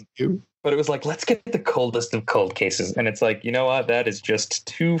can't believe you. But it was like, let's get the coldest of cold cases. And it's like, you know what? That is just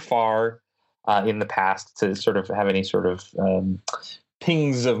too far in the past to sort of have any sort of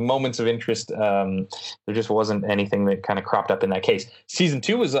pings of moments of interest. There just wasn't anything that kind of cropped up in that case. Season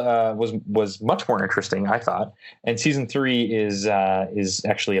 2 was much more interesting, I thought, and season 3 is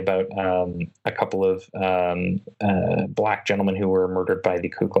actually about a couple of black gentlemen who were murdered by the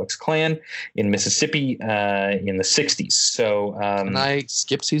Ku Klux Klan in Mississippi in the 60s. So can I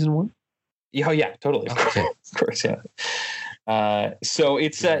skip season 1? Yeah, totally. Of course, yeah. So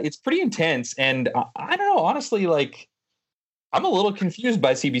it's pretty intense, and I don't know, honestly, like, I'm a little confused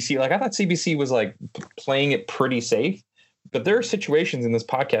by CBC. Like, I thought CBC was like playing it pretty safe, but there are situations in this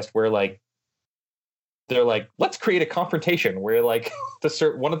podcast where like they're like, let's create a confrontation where like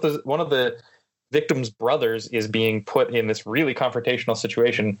one of the victim's brothers is being put in this really confrontational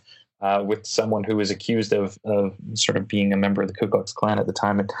situation with someone who is accused of sort of being a member of the Ku Klux Klan at the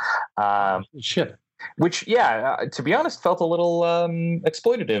time. And shit. Which, to be honest, felt a little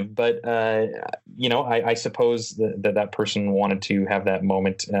exploitative. But, I suppose that person wanted to have that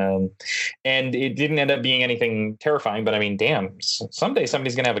moment. And it didn't end up being anything terrifying. But, I mean, damn, someday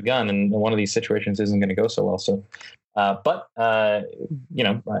somebody's going to have a gun, and one of these situations isn't going to go so well. So, I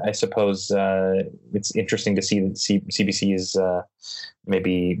suppose it's interesting to see that CBC is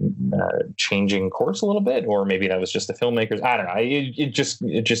maybe changing course a little bit, or maybe that was just the filmmakers. I don't know. It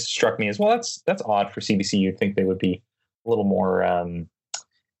just struck me as, well, that's odd for CBC. You'd think they would be a little more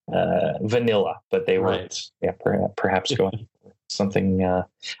vanilla, but they were, perhaps going something.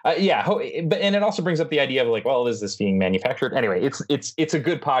 But it also brings up the idea of like, well, is this being manufactured? Anyway, it's a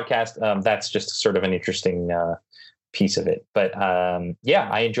good podcast. That's just sort of an interesting piece of it. But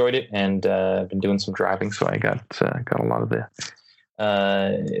I enjoyed it, and I've been doing some driving, so I got a lot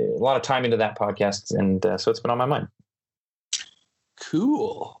of time into that podcast, and so it's been on my mind.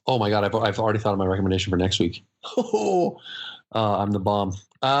 Cool. Oh my God, I've already thought of my recommendation for next week. I'm the bomb.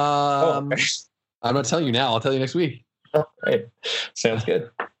 I'm not telling you now. I'll tell you next week. Oh, right. Sounds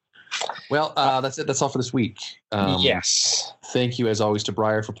good. Well, that's it. That's all for this week. Yes. Thank you, as always, to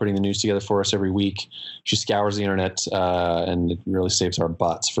Briar for putting the news together for us every week. She scours the internet, and it really saves our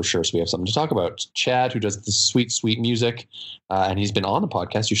butts for sure. So we have something to talk about. Chad, who does the sweet, sweet music, and he's been on the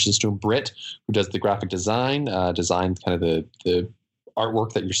podcast. You should listen to him. Britt, who does the graphic design, kind of the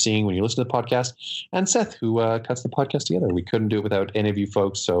artwork that you're seeing when you listen to the podcast. And Seth, who cuts the podcast together. We couldn't do it without any of you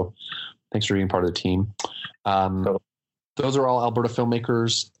folks. So thanks for being part of the team. Those are all Alberta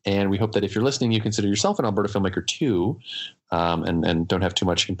filmmakers, and we hope that if you're listening, you consider yourself an Alberta filmmaker too, and don't have too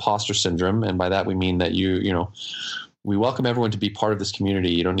much imposter syndrome. And by that we mean that we welcome everyone to be part of this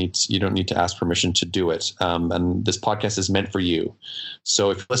community. You don't need to ask permission to do it. And this podcast is meant for you.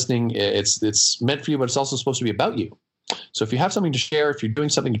 So if you're listening, it's meant for you, but it's also supposed to be about you. So if you have something to share, if you're doing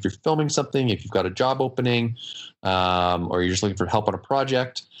something, if you're filming something, if you've got a job opening, or you're just looking for help on a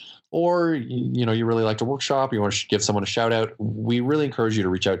project, or you really like to workshop, you want to give someone a shout out, we really encourage you to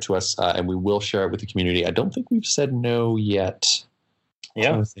reach out to us, and we will share it with the community. I don't think we've said no yet. Yeah.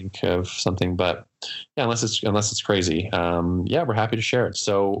 Trying to think of something, but yeah, unless it's crazy, yeah, we're happy to share it.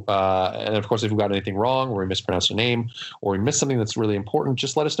 So, and of course, if we got anything wrong, or we mispronounced a name, or we missed something that's really important,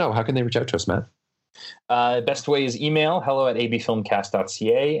 just let us know. How can they reach out to us, Matt? Best way is email,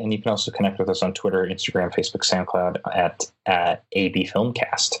 hello@abfilmcast.ca, and you can also connect with us on Twitter, Instagram, Facebook, SoundCloud at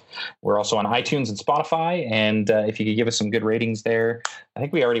abfilmcast. We're also on iTunes and Spotify, and if you could give us some good ratings there. I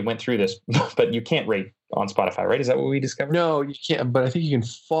think we already went through this, but you can't rate on Spotify, right? Is that what we discovered? No, you can't, but I think you can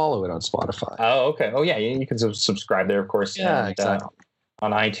follow it on Spotify. Oh, okay. Oh, yeah, you can subscribe there, of course. Yeah, and, exactly.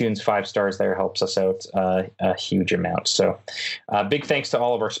 On iTunes, 5 stars there helps us out a huge amount. So big thanks to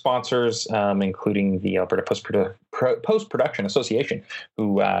all of our sponsors, including the Alberta Post-Production Association,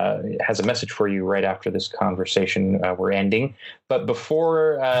 who has a message for you right after this conversation we're ending. But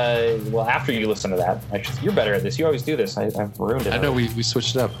after you listen to that, you're better at this. You always do this. I've ruined it. I know, we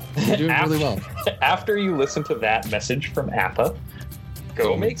switched it up. You're doing really well. After you listen to that message from APA,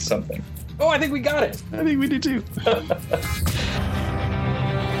 go make something. Oh, I think we got it. I think we do too.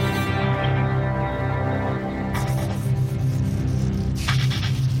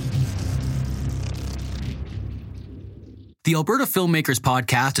 The Alberta Filmmakers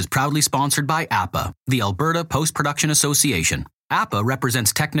Podcast is proudly sponsored by APA, the Alberta Post-Production Association. APA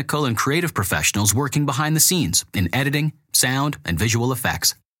represents technical and creative professionals working behind the scenes in editing, sound, and visual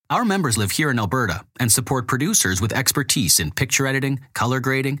effects. Our members live here in Alberta and support producers with expertise in picture editing, color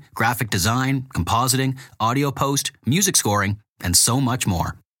grading, graphic design, compositing, audio post, music scoring, and so much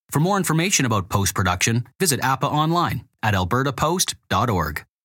more. For more information about post-production, visit APA online at albertapost.org.